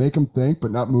and just make them think,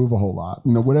 but not move a whole lot.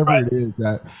 Whatever Right. it is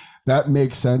that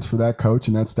makes sense for that coach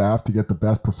and that staff to get the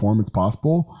best performance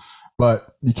possible.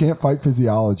 But you can't fight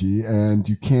physiology, and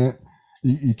you can't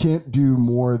do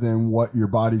more than what your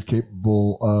body's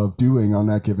capable of doing on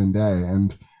that given day.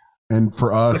 And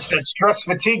for It's us, that stress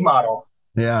fatigue model.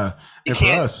 yeah, You and for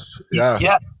can't, us, yeah,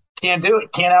 yeah, can't do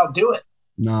it. Can't outdo it.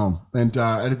 no, and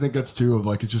I think that's too of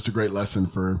like it's just a great lesson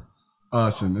for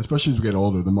us, and especially as we get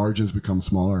older, the margins become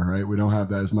smaller, right? We don't have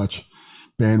that as much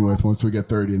bandwidth once we get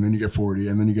 30, and then you get 40,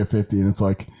 and then you get 50, and it's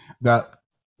like that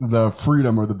the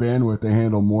freedom or the bandwidth to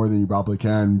handle more than you probably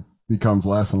can becomes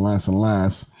less and less and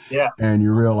less. Yeah. And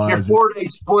you realize your 4-day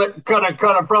split gonna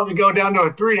probably go down to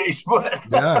a 3-day split.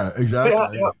 Yeah,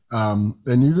 exactly. Yeah.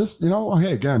 And you just,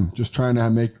 hey, again, just trying to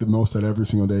make the most out of every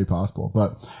single day possible.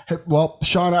 But hey, well,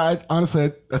 Sean, I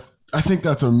honestly, I think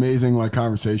that's an amazing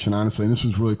conversation, honestly. And this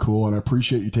was really cool, and I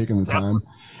appreciate you taking the time.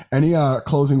 Any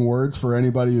closing words for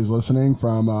anybody who's listening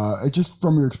from just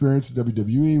from your experience at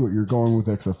WWE, what you're going with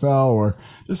XFL, or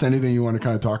just anything you want to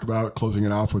kind of talk about, closing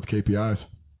it off with KPIs?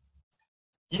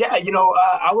 Yeah,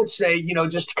 I would say,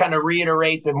 just to kind of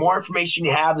reiterate, the more information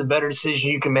you have, the better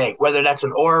decision you can make, whether that's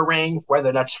an Oura ring,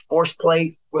 whether that's force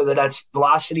plate, whether that's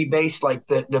velocity based, like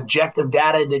the objective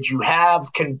data that you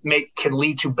have can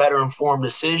lead to better informed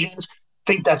decisions.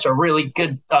 I think that's a really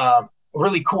good,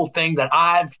 really cool thing that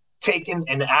I've taken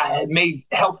and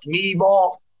helped me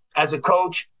evolve as a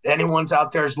coach. Anyone's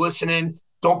out there is listening.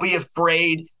 Don't be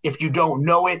afraid if you don't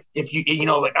know it. If you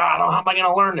like, I don't know, how am I going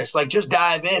to learn this? Like, just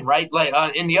dive in, right? Like,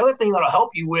 and the other thing that'll help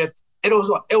you with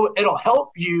it'll help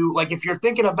you. Like, if you're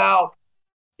thinking about,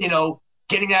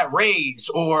 getting that raise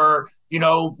or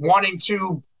wanting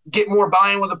to get more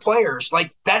buy-in with the players,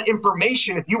 like that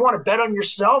information. If you want to bet on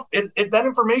yourself, that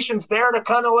information's there to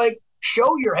kind of like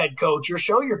show your head coach or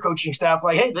show your coaching staff,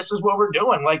 like, hey, this is what we're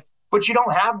doing. Like, but you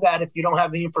don't have that if you don't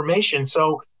have the information.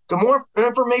 So the more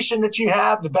information that you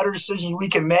have, the better decisions we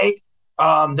can make.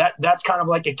 That's kind of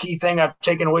like a key thing I've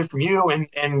taken away from you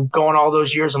and going all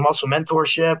those years of muscle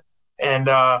mentorship. And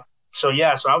so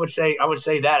I would say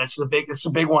that it's a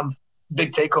big one,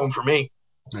 big take home for me.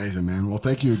 Amazing, man. Well,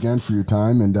 thank you again for your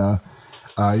time, and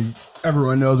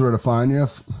everyone knows where to find you.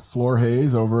 Floor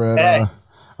Hayes over at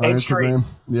on Instagram.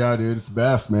 Yeah, dude, it's the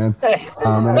best, man.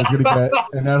 And it's gonna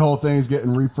and that whole thing is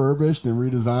getting refurbished and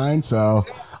redesigned. So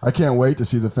I can't wait to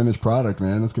see the finished product,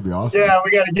 man. That's gonna be awesome. Yeah, we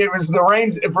got to get if the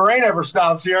rain ever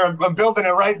stops here. I'm building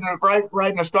it right in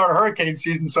the start of hurricane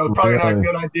season, so it's probably not a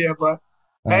good idea. But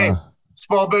hey,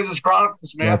 Small Business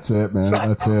Chronicles, man. That's it, man.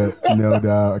 That's it. No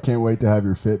doubt. I can't wait to have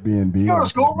your Fit B&B. You go to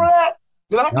school for that?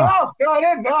 Did I go? No, I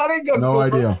didn't. No, I didn't go to school. No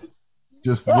idea.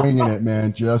 Just winging it,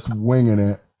 man. Just winging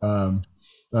it.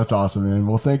 That's awesome, man.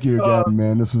 Well, thank you again,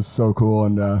 man. This is so cool,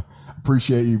 and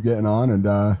appreciate you getting on, and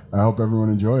I hope everyone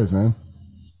enjoys, man.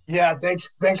 Yeah, thanks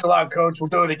a lot, Coach. We'll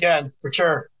do it again for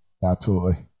sure.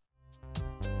 Absolutely.